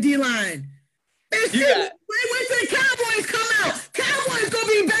than their D line. Wait till the Cowboys come out. Cowboys gonna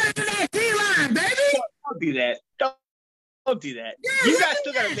be better than that D line, baby. Don't do that. Don't do that. Yeah, you guys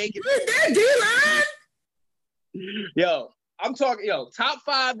still gotta make it. That D line. Yo, I'm talking. Top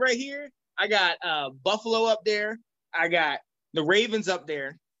 5 right here. I got Buffalo up there. I got the Ravens up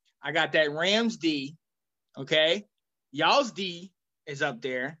there. I got that Rams D. Okay. Y'all's D is up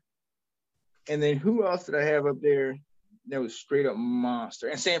there. And then who else did I have up there that was straight up monster?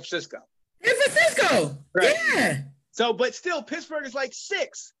 And San Francisco. Right. Yeah. So, but still, Pittsburgh is like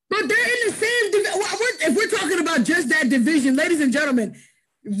 6. But they're in the same division. If we're talking about just that division, ladies and gentlemen,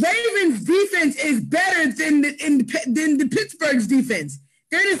 Ravens defense is better than the Pittsburgh's defense.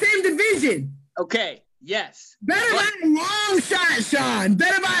 They're in the same division. Okay. Yes. Better by a long shot, Sean.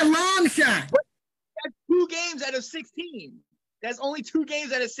 Better by a long shot. But that's 2 games out of 16. That's only 2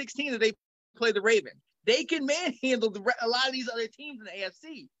 games out of 16 that they play the Ravens. They can manhandle a lot of these other teams in the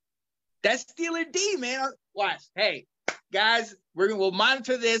AFC. That's Steeler D, man. Watch. Hey, guys, we'll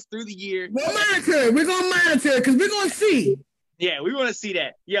monitor this through the year. We'll monitor it. We're going to monitor it because we're going to see. Yeah, we want to see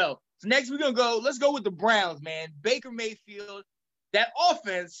that. Yo, so next we're going to go. Let's go with the Browns, man. Baker Mayfield. That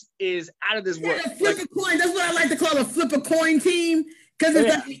offense is out of this world. Flip a coin. That's what I like to call a flip a coin team because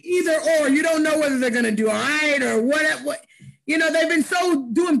it's like either or. You don't know whether they're going to do all right or whatever. They've been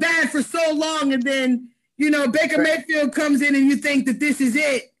doing bad for so long, and then, Baker Mayfield comes in and you think that this is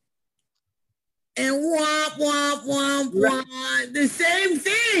it. And womp, womp, womp, womp. The same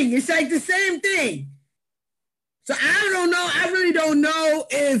thing. It's like the same thing. So I don't know. I really don't know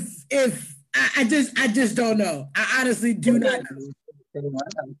if I just don't know. I honestly do not know.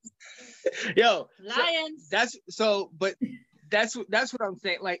 Yo, Lions. That's what I'm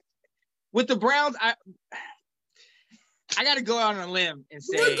saying. Like with the Browns, I got to go out on a limb and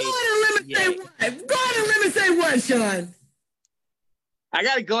say. Go on a limb and say what? Go on a limb and say what, Sean? I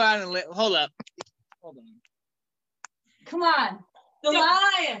got to go out on a limb. Hold on. Come on, the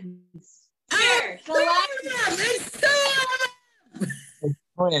Lions. Here, the Lions.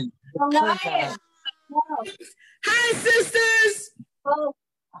 The Lions. Hi, sisters. Oh,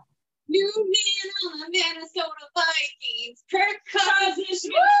 you men on the Minnesota Vikings. Kirk Cousins.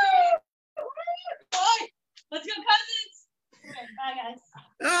 Let's go, Cousins. Okay, bye, guys.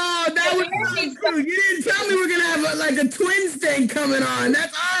 Oh, that was awesome. You didn't tell me we're going to have a twins thing coming on.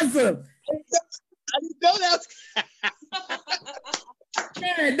 That's awesome. I didn't know that was...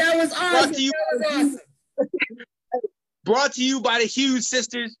 Yeah, that was awesome. Brought to you by the Hughes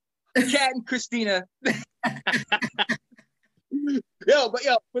sisters, Kat and Christina. For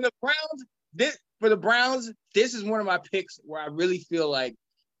the Browns, this is one of my picks where I really feel like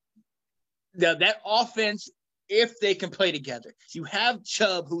that offense, if they can play together. You have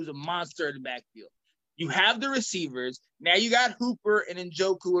Chubb, who's a monster in the backfield. You have the receivers. Now you got Hooper and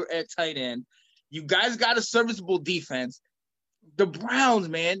Njoku at tight end. You guys got a serviceable defense. The Browns,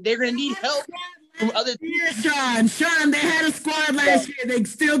 man, they're going to need help from other teams. Sean, they had a squad last year. They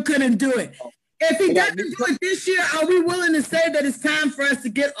still couldn't do it. If he doesn't do it this year, are we willing to say that it's time for us to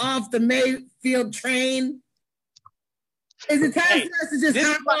get off the Mayfield train? Is it time for us to just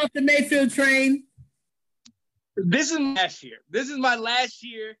hop off the Mayfield train? This is last year. This is my last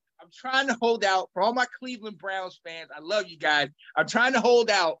year. I'm trying to hold out for all my Cleveland Browns fans. I love you guys. I'm trying to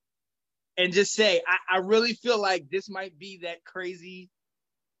hold out and just say, I really feel like this might be that crazy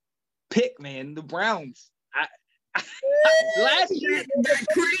pick, man. The Browns. Last year, that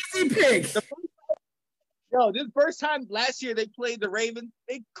crazy pick. This first time last year they played the Ravens,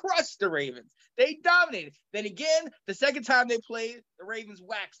 they crushed the Ravens. They dominated. Then again, the second time they played, the Ravens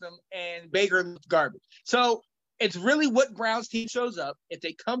waxed them, and Baker looked garbage. So it's really what Browns team shows up. If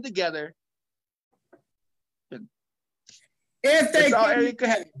they come together,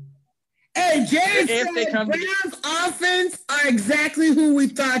 Hey, James said Browns offense are exactly who we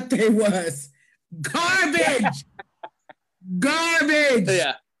thought they was. Garbage. Garbage.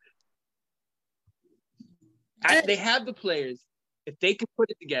 Yeah. They have the players. If they can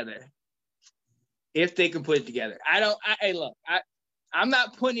put it together. Hey, look, I'm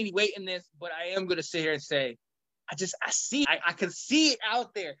not putting any weight in this, but I am going to sit here and say, I could see it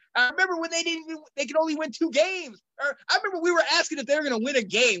out there. I remember when they could only win 2 games. Or I remember we were asking if they were going to win a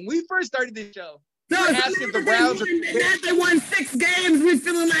game. We first started this show. We were asking if the Browns they won 6 games. We're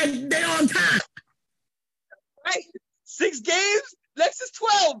feeling like they're on top. Right? 6 games? Next is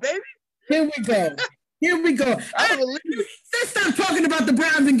 12, baby. Here we go. Let's stop talking about the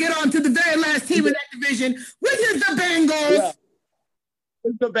Browns and get on to the very last team in that division, which is the Bengals. Yeah.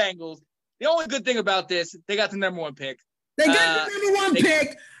 It's the Bengals. The only good thing about this, they got the number 1 pick. They got the number 1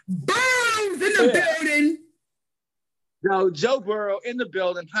 pick. Burrows in the building. No, Joe Burrow in the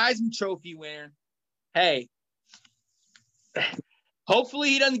building. Heisman Trophy winner. Hey, hopefully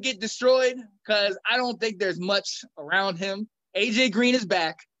he doesn't get destroyed because I don't think there's much around him. AJ Green is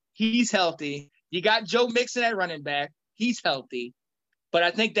back. He's healthy. You got Joe Mixon at running back. He's healthy. But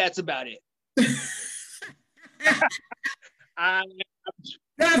I think that's about it.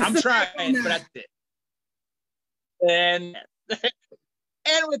 I'm trying, but that's it. And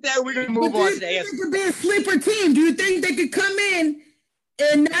with that, we're going to move on to the AFC. It could be a sleeper team. Do you think they could come in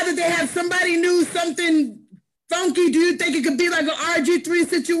and now that they have somebody new, something funky, do you think it could be like an RG3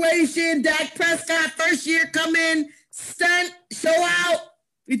 situation? Dak Prescott, first year, come in, stunt, show out.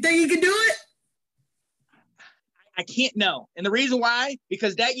 You think he can do it? I can't know. And the reason why,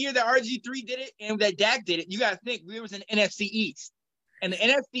 because that year that RG3 did it and that Dak did it, you got to think we was in NFC East. And the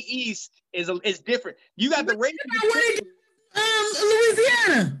NFC East is different. You got the Ravens.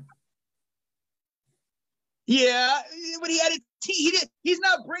 Louisiana. Yeah, but he had a team. He's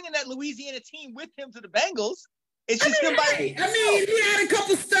not bringing that Louisiana team with him to the Bengals. It's just him by. He had a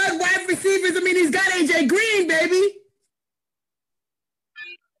couple stud wide receivers. I mean, he's got AJ Green, baby.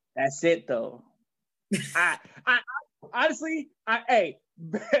 That's it, though. I honestly,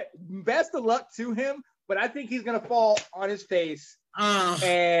 best of luck to him, but I think he's gonna fall on his face.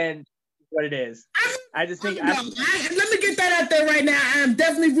 And what it is. I just think. Let me get that out there right now. I'm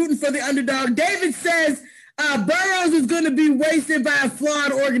definitely rooting for the underdog. David says Burrows is going to be wasted by a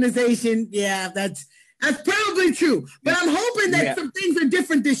flawed organization. Yeah, that's probably true. But I'm hoping that some things are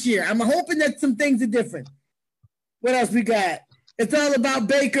different this year. I'm hoping that some things are different. What else we got? It's all about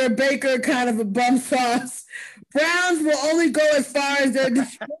Baker. Baker, kind of a bum sauce. Browns will only go as far as their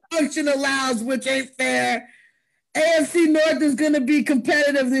dysfunction allows, which ain't fair. AFC North is going to be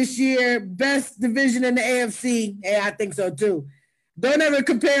competitive this year. Best division in the AFC. Hey, I think so too. Don't ever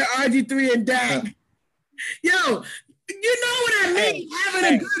compare RG3 and Dak. Yo, you know what I mean?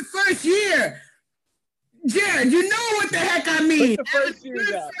 Having a good first year. Jared, you know what the heck I mean. First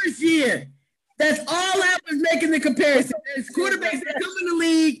year. That's all I was making the comparison. There's quarterbacks that come in the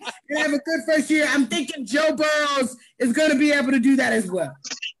league and have a good first year. I'm thinking Joe Burrows is going to be able to do that as well.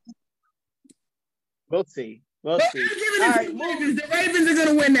 We'll see. All right, the Ravens are going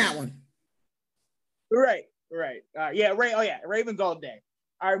to win that one. Right. Ravens all day.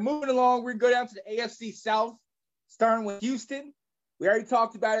 All right, moving along, we're going to go down to the AFC South, starting with Houston. We already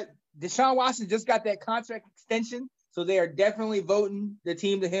talked about it. Deshaun Watson just got that contract extension, so they are definitely voting the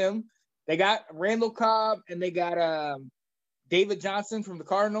team to him. They got Randall Cobb and they got David Johnson from the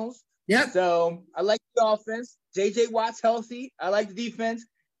Cardinals. Yep. So I like the offense. J.J. Watt's healthy. I like the defense.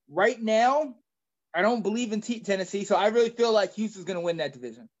 Right now, I don't believe in Tennessee, so I really feel like Houston's going to win that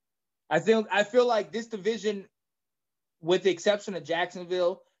division. I feel like this division, with the exception of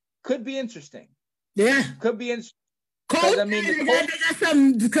Jacksonville, could be interesting. Yeah. Could be interesting. Colts, they got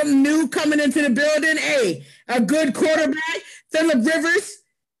something new coming into the building. Hey, a good quarterback, Phillip Rivers.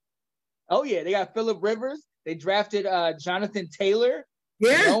 Oh, yeah, they got Phillip Rivers. They drafted Jonathan Taylor.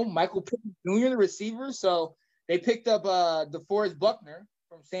 Yeah. Michael Pittman Jr., the receiver. So they picked up DeForest Buckner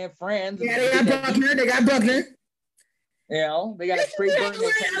from San Fran. Yeah, they got Buckner. They got Trey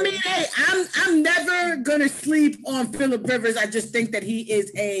Burton. I mean, hey, I'm never gonna sleep on Phillip Rivers. I just think that he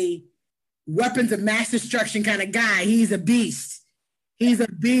is a weapons of mass destruction kind of guy. He's a beast. Yeah.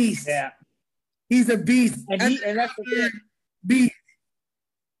 He's a beast. And that's the beast.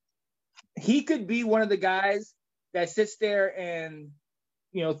 He could be one of the guys that sits there and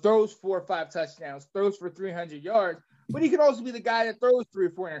throws 4 or 5 touchdowns, throws for 300 yards. But he could also be the guy that throws 3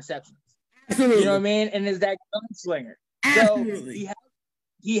 or 4 interceptions. Absolutely. You know what I mean? And is that gunslinger. Absolutely. So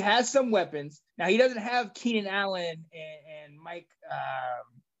he has some weapons. Now, he doesn't have Keenan Allen and Mike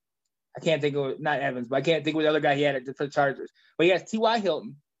I can't think of, not Evans, but I can't think of the other guy he had for the Chargers. But he has T.Y.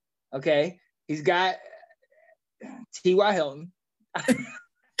 Hilton. Okay? He's got T.Y. Hilton.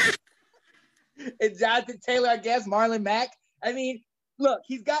 And Jonathan Taylor, I guess, Marlon Mack. I mean, look,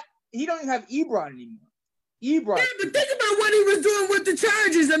 he don't even have Ebron anymore. Yeah, but think about what he was doing with the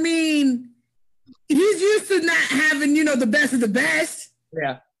Chargers. I mean, he's used to not having, the best of the best.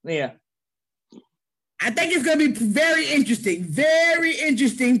 Yeah. I think it's going to be very interesting. Very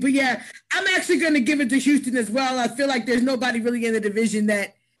interesting. But yeah, I'm actually going to give it to Houston as well. I feel like there's nobody really in the division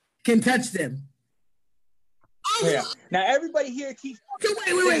that can touch them. Oh, yeah. Now everybody here keeps. So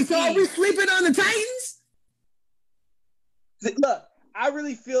wait. So are we sleeping on the Titans? Look, I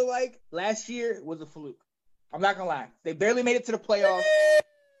really feel like last year was a fluke. I'm not gonna lie. They barely made it to the playoffs.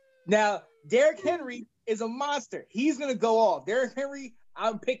 Now, Derrick Henry is a monster. He's gonna go off. Derrick Henry,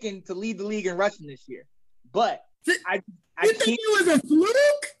 I'm picking to lead the league in rushing this year. But I think it was a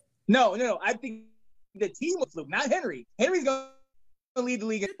fluke? No. I think the team was a fluke, not Henry. Henry's gonna lead the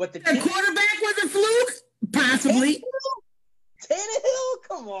league. But the quarterback was a fluke? Possibly. Tannehill?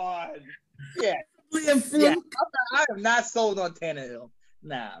 Come on. Yeah. Yeah, I am not sold on Tannehill.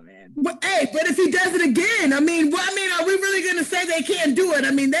 Nah, man. But if he does it again, are we really going to say they can't do it?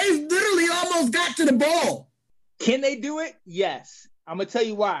 I mean, they literally almost got to the ball. Can they do it? Yes. I'm going to tell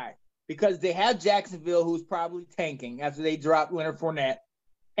you why. Because they have Jacksonville, who's probably tanking after they dropped Leonard Fournette.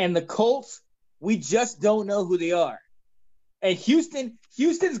 And the Colts, we just don't know who they are. And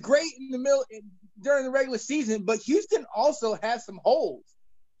Houston's great in the middle during the regular season, but Houston also has some holes.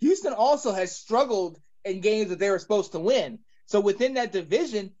 Houston also has struggled in games that they were supposed to win. So within that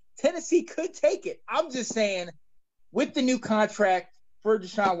division, Tennessee could take it. I'm just saying, with the new contract for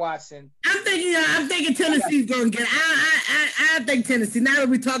Deshaun Watson, I'm thinking Tennessee's going to get it. I think Tennessee. Now that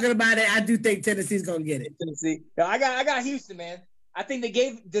we're talking about it, I do think Tennessee's going to get it. Tennessee. No, I got Houston, man. I think they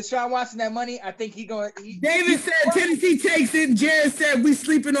gave Deshaun Watson that money. I think David said Tennessee takes it. Jared said we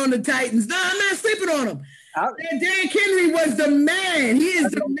sleeping on the Titans. No, I'm not sleeping on them. Derrick Henry was the man. He is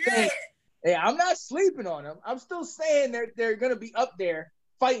the man. Yeah, I'm not sleeping on them. I'm still saying they're going to be up there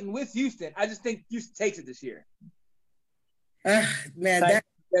fighting with Houston. I just think Houston takes it this year. Man, that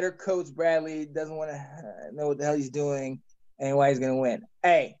better coach Bradley doesn't want to know what the hell he's doing and why he's going to win.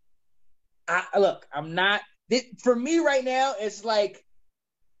 Hey, look, I'm not. For me right now, it's like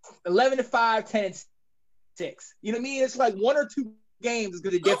 11-5, 10-6. You know what I mean? It's like one or two games is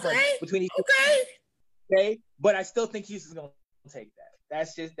going to be different between each. Okay, but I still think Houston's going to take that.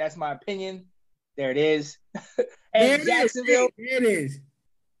 That's my opinion. There it is. And Jacksonville. It is.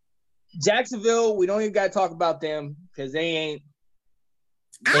 Jacksonville, we don't even got to talk about them because they ain't.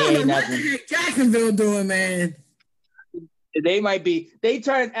 I don't know what the heck Jacksonville doing, man. They might be. They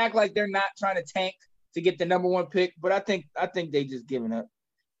try to act like they're not trying to tank to get the number one pick, but I think they just giving up.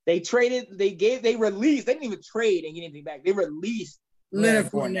 They traded. They released. They didn't even trade and get anything back. They released Leonard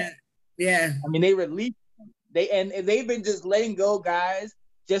Fournette. Yeah. I mean, they released. They've been just letting go guys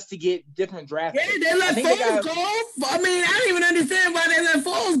just to get different draft picks. Yeah, they let Foles go. I mean, I don't even understand why they let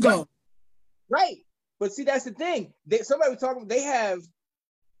Foles go. Right. But see, that's the thing. Somebody was talking, they have,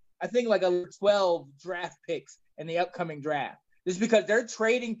 I think, like 12 draft picks in the upcoming draft. Just because they're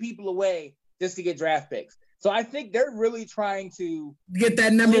trading people away just to get draft picks. So I think they're really trying to get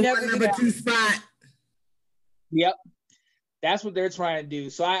that number 2 spot. Yep. That's what they're trying to do.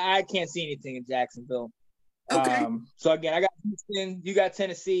 So I can't see anything in Jacksonville. Okay. So again, I got Houston, you got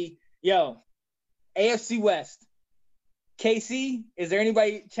Tennessee. Yo, AFC West. KC, is there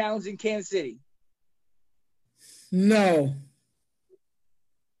anybody challenging Kansas City? No.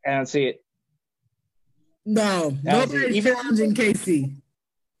 I don't see it. No, nobody's challenging KC.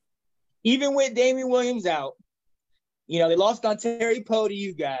 Even with Damian Williams out, they lost on Terry Poe to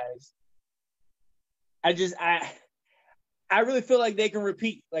you guys. I really feel like they can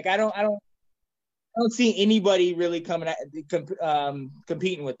repeat. Like I don't see anybody really coming at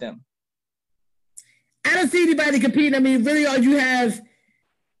competing with them. I don't see anybody competing. I mean, really, all you have,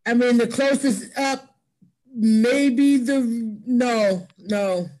 the closest up, maybe no.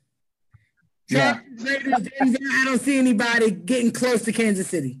 Yeah. I don't see anybody getting close to Kansas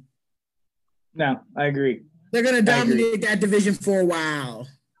City. No, I agree. They're going to dominate that division for a while.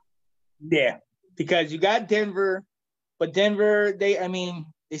 Yeah, because you got Denver, but Denver, they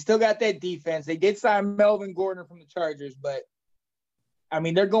still got that defense. They did sign Melvin Gordon from the Chargers, but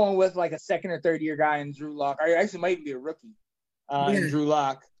they're going with like a second or third year guy in Drew Lock. Or actually might be a rookie in Drew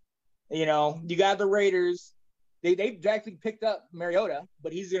Lock. You got the Raiders. They've actually picked up Mariota,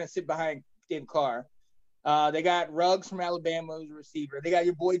 but he's going to sit behind David Carr. They got Ruggs from Alabama as a receiver. They got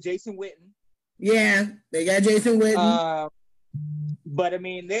your boy Jason Witten. Yeah, they got Jason Witten. But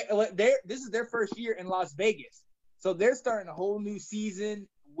this is their first year in Las Vegas, so they're starting a whole new season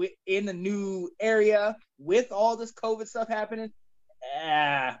in a new area with all this COVID stuff happening.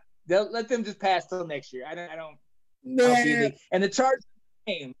 They'll let them just pass till next year. I don't see anything. And the Chargers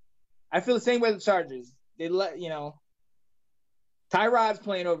game, I feel the same way with the Chargers. They let Tyrod's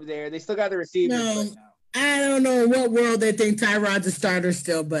playing over there. They still got the receivers. No, I don't know in what world they think Tyrod's a starter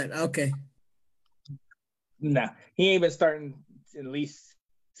still, but okay. Nah, he ain't been starting in at least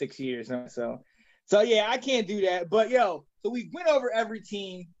 6 years. So yeah, I can't do that. But so we went over every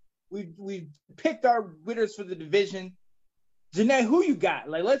team. We picked our winners for the division. Janae, who you got?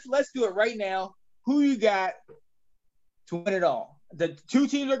 Like, let's do it right now. Who you got to win it all? The two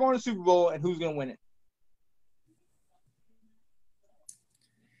teams are going to the Super Bowl, and who's going to win it?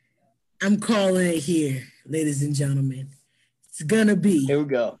 I'm calling it here, ladies and gentlemen. It's going to be. Here we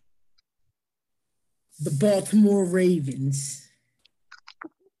go. The Baltimore Ravens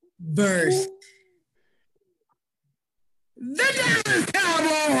versus the Dallas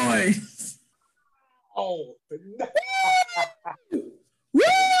Cowboys. Oh, Woo!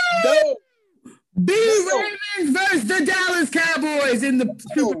 No. Ravens versus the Dallas Cowboys in the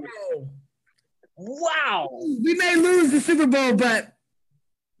Super Bowl. Wow. We may lose the Super Bowl, but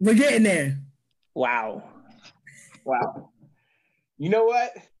we're getting there. Wow. You know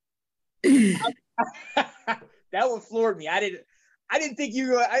what? That one floored me. I didn't think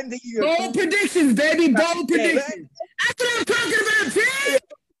you were. Bold predictions, baby. Bold predictions. That's what I'm talking about, Jay.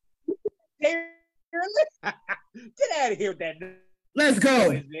 Get out of here with that. Let's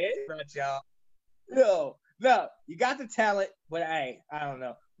go. No, you got the talent, but I don't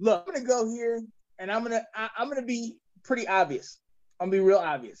know. Look, I'm gonna go here, and I'm gonna be pretty obvious. I'm gonna be real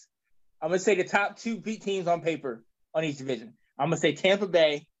obvious. I'm gonna say the top two teams on paper on each division. I'm gonna say Tampa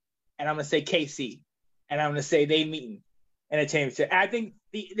Bay, and I'm gonna say KC, and I'm gonna say they meeting in a championship. I think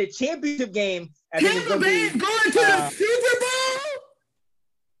the championship game. Tampa Bay is going to the Super Bowl.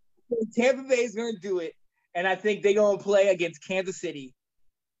 Tampa Bay is going to do it, and I think they're going to play against Kansas City,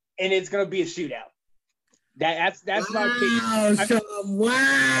 and it's going to be a shootout. That's my pick.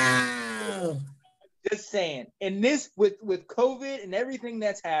 Wow. Just saying. And this with COVID and everything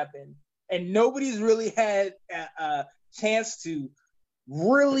that's happened, and nobody's really had a chance to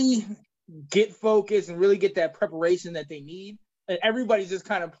really get focused and really get that preparation that they need. And everybody's just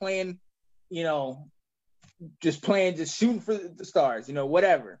kind of playing, just shooting for the stars,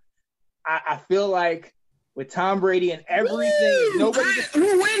 whatever. I feel like with Tom Brady and everything, who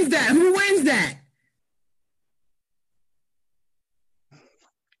wins that?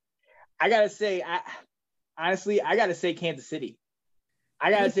 I gotta say, I gotta say Kansas City.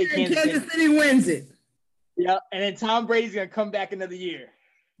 Kansas City wins it. Yeah, and then Tom Brady's gonna come back another year.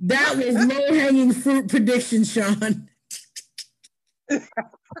 That was low-hanging fruit prediction, Sean.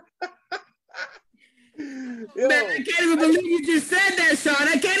 Man, I can't even believe you just said that, Sean.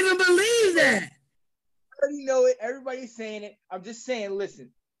 I can't even believe that. I already know it. Everybody's saying it. I'm just saying,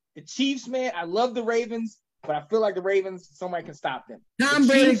 listen, the Chiefs, man, I love the Ravens, but I feel like the Ravens, somebody can stop them. Tom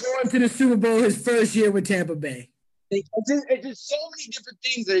Brady going to the Super Bowl his first year with Tampa Bay. It's just so many different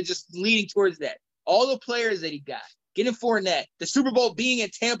things that are just leading towards that. All the players that he got, getting Fournette, the Super Bowl being in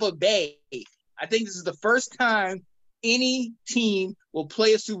Tampa Bay. I think this is the first time any team will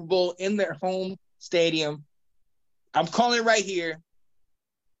play a Super Bowl in their home stadium. I'm calling it right here.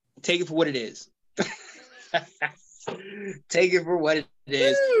 Take it for what it is. Take it for what it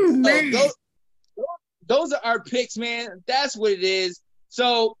is. Ooh, those are our picks, man. That's what it is.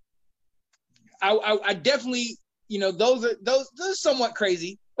 So I definitely, those are somewhat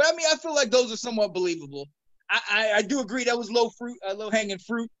crazy, but I mean, I feel like those are somewhat believable. I do agree that was low hanging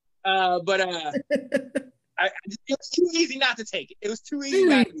fruit, but it was too easy not to take it. It was too easy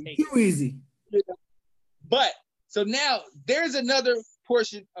not to take it. Too easy. But so now there's another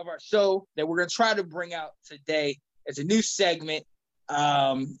portion of our show that we're going to try to bring out today. It's a new segment.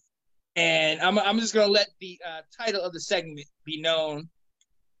 And I'm just going to let the title of the segment be known.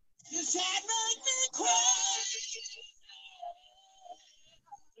 Does that make me crazy?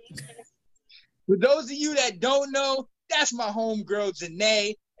 For those of you that don't know, that's my homegirl, Janae.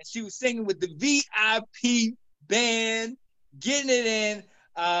 And she was singing with the VIP band, getting it in.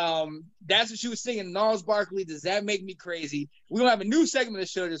 That's what she was singing. Gnarls Barkley, Does That Make Me Crazy? We're going to have a new segment of the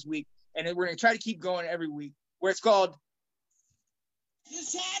show this week, and we're going to try to keep going every week, where it's called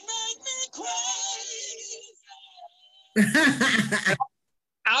Does That Make Me Crazy?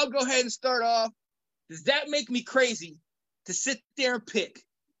 I'll go ahead and start off. Does that make me crazy to sit there and pick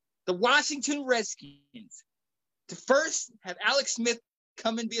the Washington Redskins to first have Alex Smith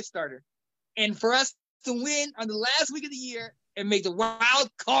come and be a starter, and for us to win on the last week of the year and make the wild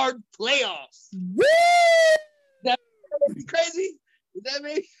card playoffs? Woo! That makes me crazy? Does that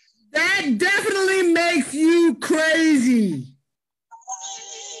make? That definitely makes you crazy.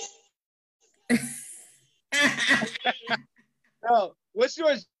 Oh, what's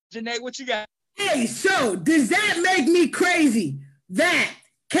yours, Janae? What you got? Hey, so does that make me crazy that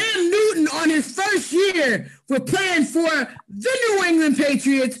Cam Newton on his first year for playing for the New England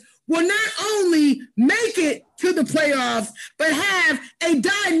Patriots will not only make it to the playoffs, but have a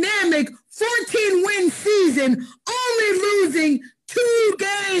dynamic 14-win season, only losing 2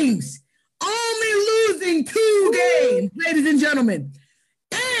 games. Only losing 2 games, ladies and gentlemen.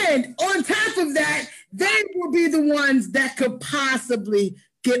 And on top of that, they will be the ones that could possibly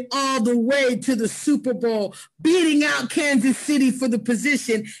get all the way to the Super Bowl, beating out Kansas City for the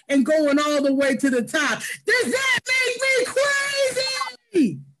position and going all the way to the top. Does that make me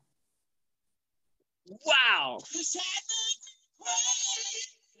crazy? Wow.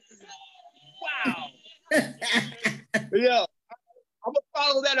 Wow. Yo, I'm going to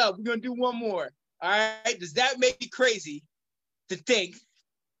follow that up. We're going to do one more. All right. Does that make me crazy to think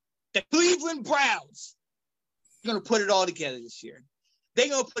the Cleveland Browns are going to put it all together this year? They're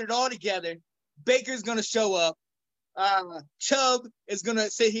going to put it all together. Baker's going to show up. Chubb is going to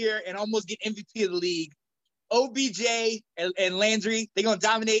sit here and almost get MVP of the league. OBJ and Landry, they're going to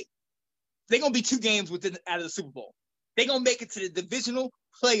dominate. They're going to be 2 games out of the Super Bowl. They're going to make it to the divisional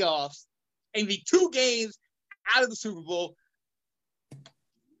playoffs and be 2 games out of the Super Bowl.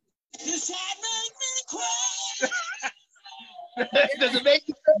 Does that make me crazy? Does it make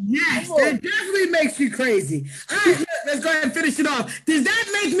you crazy? Yes, that definitely makes you crazy. All right, let's go ahead and finish it off. Does that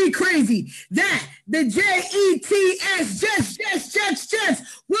make me crazy that the Jets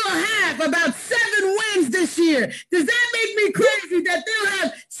will have about 7 wins this year? Does that make me crazy that they'll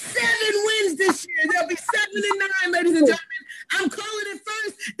have 7 wins this year? They'll be 7-9, ladies and gentlemen. I'm calling it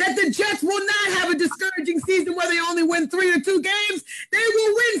first that the Jets will not have a discouraging season where they only win 3 or 2 games. They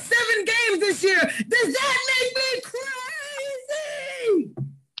will win 7 games this year. Does that make me crazy?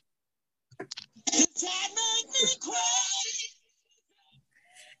 Does that make me crazy?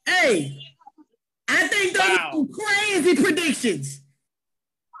 Hey, I think those are some crazy predictions.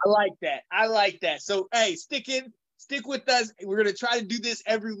 I like that. So, hey, stick with us. We're going to try to do this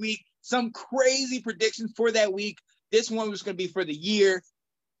every week. Some crazy predictions for that week. This one was going to be for the year.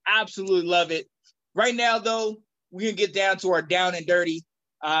 Absolutely love it. Right now, though, we're going to get down to our down and dirty.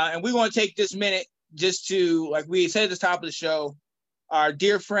 And we want to take this minute just to, like we said at the top of the show, our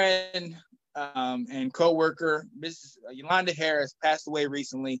dear friend and co-worker, Mrs. Yolanda Harris, passed away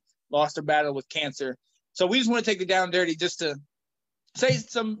recently, lost her battle with cancer. So we just want to take it down and dirty just to say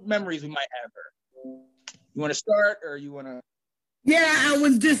some memories we might have her. You want to start or you want to? Yeah, I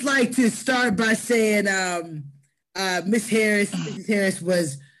would just like to start by saying Mrs. Harris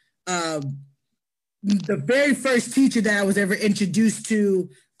was the very first teacher that I was ever introduced to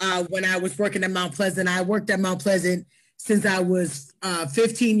when I was working at Mount Pleasant. I worked at Mount Pleasant since I was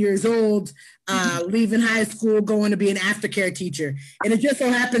 15 years old, leaving high school, going to be an aftercare teacher. And it just so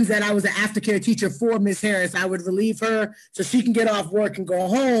happens that I was an aftercare teacher for Miss Harris. I would relieve her so she can get off work and go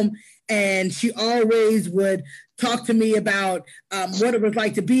home. And she always would talk to me about what it was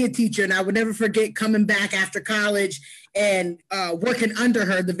like to be a teacher. And I would never forget coming back after college and working under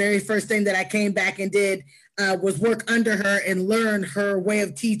her. The very first thing that I came back and did was work under her and learn her way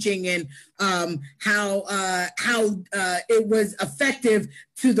of teaching and how it was effective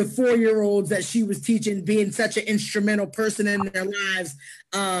to the 4-year-olds that she was teaching, being such an instrumental person in their lives.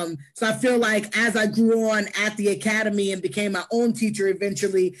 So I feel like as I grew on at the academy and became my own teacher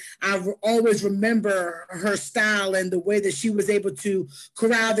eventually, I always remember her style and the way that she was able to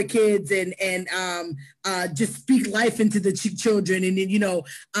corral the kids and just speak life into the children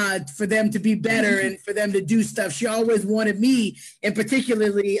and, for them to be better and for them to do stuff. She always wanted me, and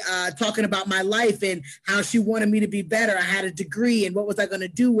particularly talking about my life and how she wanted me to be better. I had a degree and what was I going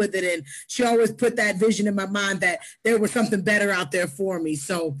to do with it? And she always put that vision in my mind that there was something better out there for me.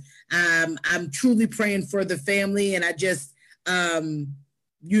 So I'm truly praying for the family, and I just,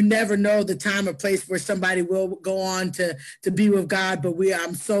 you never know the time or place where somebody will go on to be with God, but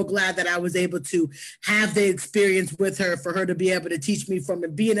I'm so glad that I was able to have the experience with her, for her to be able to teach me from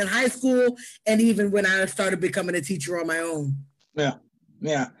being in high school and even when I started becoming a teacher on my own.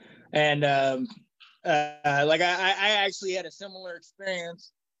 Yeah. And I actually had a similar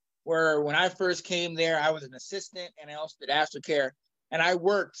experience where when I first came there, I was an assistant and I also did aftercare. And I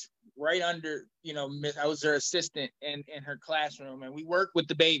worked right under, I was her assistant in her classroom, and we worked with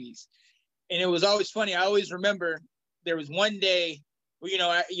the babies. And it was always funny. I always remember there was one day where,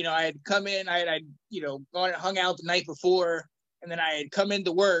 I had come in, I had gone and hung out the night before, and then I had come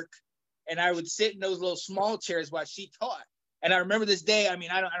into work, and I would sit in those little small chairs while she taught. And I remember this day, I don't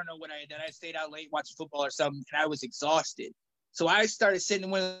know what I had done. I stayed out late watching football or something, and I was exhausted. So I started sitting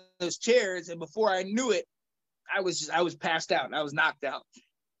in one of those chairs, and before I knew it, I was passed out. I was knocked out.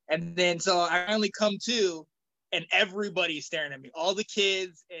 And then so I finally come to, and everybody's staring at me, all the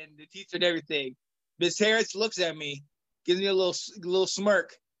kids and the teacher and everything. Miss Harris looks at me, gives me a little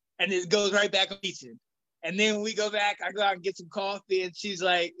smirk, and it goes right back on teaching. And then we go back, I go out and get some coffee, and she's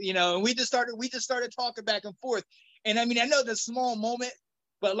like, and we just started talking back and forth. And I mean, I know the small moment,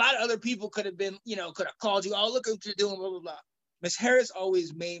 but a lot of other people could have been, could have called you, oh, look what you're doing, blah, blah, blah. Miss Harris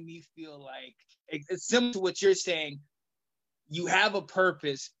always made me feel like it's similar to what you're saying. You have a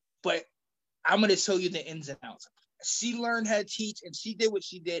purpose, but I'm going to show you the ins and outs. She learned how to teach, and she did what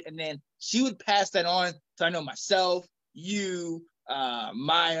she did, and then she would pass that on to, I know, myself, you,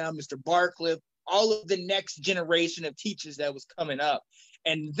 Maya, Mr. Barcliffe, all of the next generation of teachers that was coming up.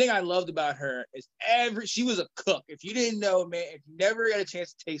 And the thing I loved about her is she was a cook. If you didn't know, man, if you never got a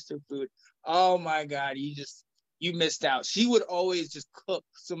chance to taste her food, oh my God, you missed out. She would always just cook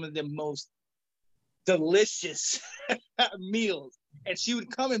some of the most delicious meals. And she would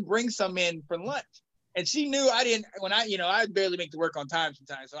come and bring some in for lunch. And she knew I barely make the work on time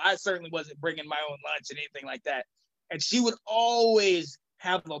sometimes. So I certainly wasn't bringing my own lunch and anything like that. And she would always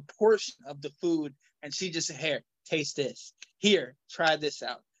have a portion of the food. And she just said, here, taste this. Here, try this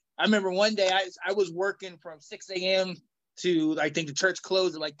out. I remember one day I was working from 6 a.m. to, I think the church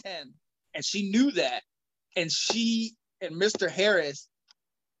closed at like 10. And she knew that. And she and Mr. Harris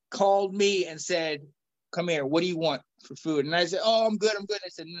called me and said, come here, what do you want for food? And I said, oh, I'm good. I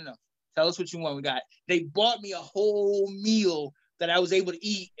said, no. Tell us what you want. We got. They bought me a whole meal that I was able to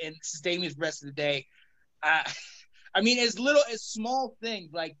eat and sustain me the rest of the day. I mean, as small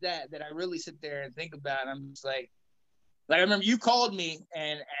things like that I really sit there and think about. I'm just like I remember you called me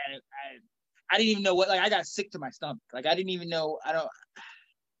and I didn't even know what, I got sick to my stomach. I didn't even know.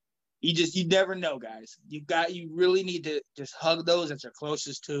 You never know, guys. You really need to just hug those that you're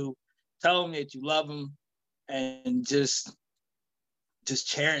closest to, tell them that you love them, and just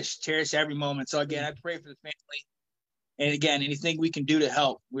cherish every moment. So again, I pray for the family, and again, anything we can do to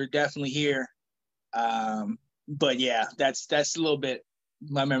help, we're definitely here. But yeah, that's a little bit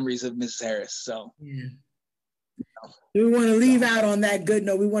my memories of Mrs. Harris. So yeah. We want to leave out on that good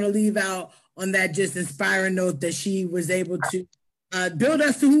note. We want to leave out on that just inspiring note that she was able to build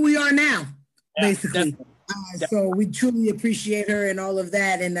us to who we are now, basically. So we truly appreciate her and all of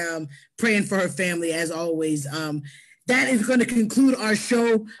that, and praying for her family as always. That is going to conclude our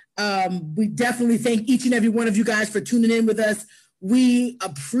show. We definitely thank each and every one of you guys for tuning in with us. We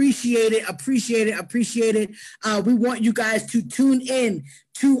appreciate it. We want you guys to tune in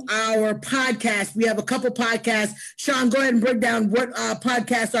to our podcast. We have a couple podcasts. Sean, go ahead and break down what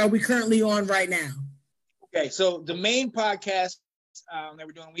podcasts are we currently on right now. Okay, so the main podcast that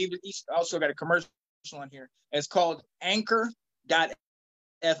we're doing, we also got a commercial on here. It's called Anchor.fm.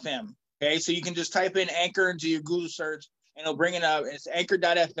 Okay, so you can just type in Anchor into your Google search, and it'll bring it up. It's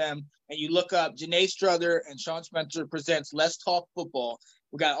Anchor.fm, and you look up Janae Struther and Sean Spencer presents Let's Talk Football.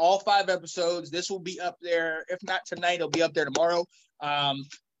 We got all 5 episodes. This will be up there. If not tonight, it'll be up there tomorrow.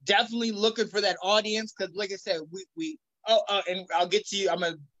 Definitely looking for that audience, because like I said, and I'll get to you. I'm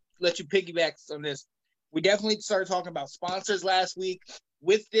gonna let you piggyback on this. We definitely started talking about sponsors last week.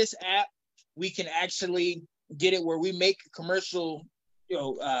 With this app, we can actually get it where we make a commercial,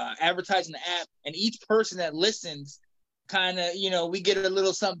 advertising the app, and each person that listens kind of, we get a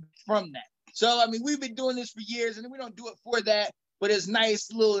little something from that. So, I mean, we've been doing this for years, and we don't do it for that, but it's nice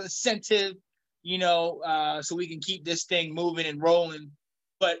little incentive, so we can keep this thing moving and rolling.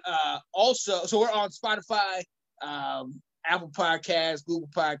 But also, so we're on Spotify, Apple Podcasts, Google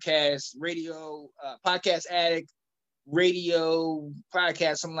Podcasts, Radio, Podcast Addict, Radio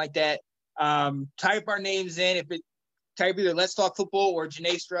Podcast, something like that. Type our names in. Type either Let's Talk Football or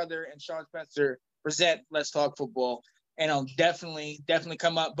Janae Struther and Sean Spencer present Let's Talk Football, and it'll definitely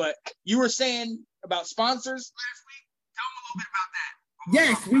come up. But you were saying about sponsors last week. Tell them a little bit about that.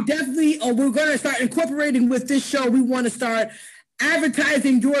 Yes, we definitely, we're going to start incorporating with this show. We want to start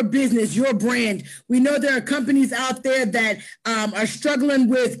advertising your business, your brand. We know there are companies out there that are struggling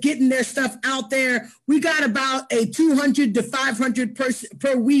with getting their stuff out there. We got about a 200 to 500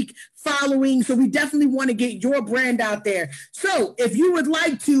 per week following. So we definitely want to get your brand out there. So if you would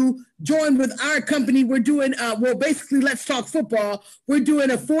like to join with our company, we're doing, basically Let's Talk Football. We're doing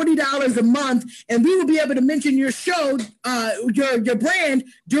a $40 a month, and we will be able to mention your show, your brand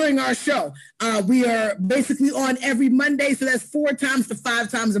during our show. We are basically on every Monday, so that's 4 times to 5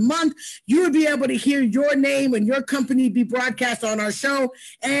 times a month. You will be able to hear your name and your company be broadcast on our show,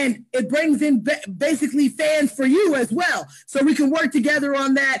 and it brings in basically fans for you as well. So we can work together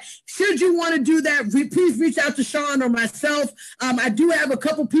on that. Should you want to do that, please reach out to Sean or myself. I do have a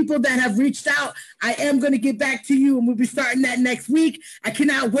couple people that have reached out. I am going to get back to you, and we'll be starting that next week. I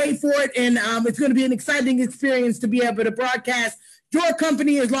cannot wait for it, and it's going to be an exciting experience to be able to broadcast your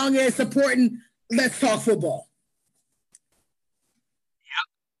company as long as supporting Let's Talk Football.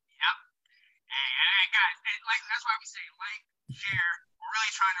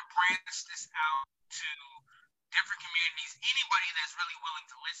 trying to branch this out to different communities, anybody that's really willing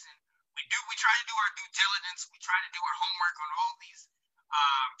to listen. We try to do our due diligence. We try to do our homework on all these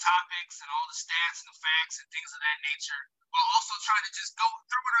topics and all the stats and the facts and things of that nature, while also trying to just go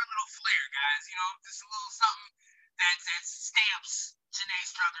throw in our little flair, guys. You know, just a little something that stamps Janae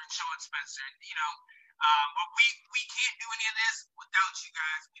Strother and Sean Spencer. You know, but we can't do any of this without you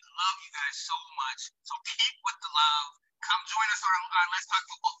guys. We love you guys so much. So keep with the love. Come join us on our Let's Talk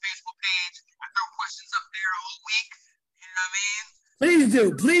Football Facebook page. I throw questions up there all week. You know what I mean? Please do.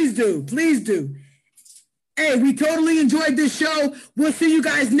 Please do. Please do. Hey, we totally enjoyed this show. We'll see you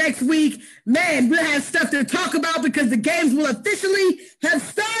guys next week. Man, we'll have stuff to talk about because the games will officially have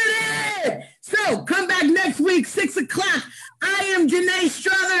started. So come back next week, 6 o'clock. I am Janae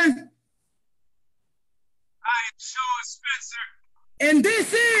Strother. I am Sean Spencer. And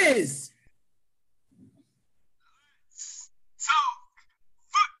this is Talk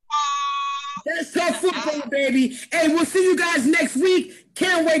Football. Let's Talk Football, baby. Hey, we'll see you guys next week.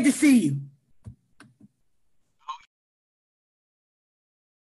 Can't wait to see you.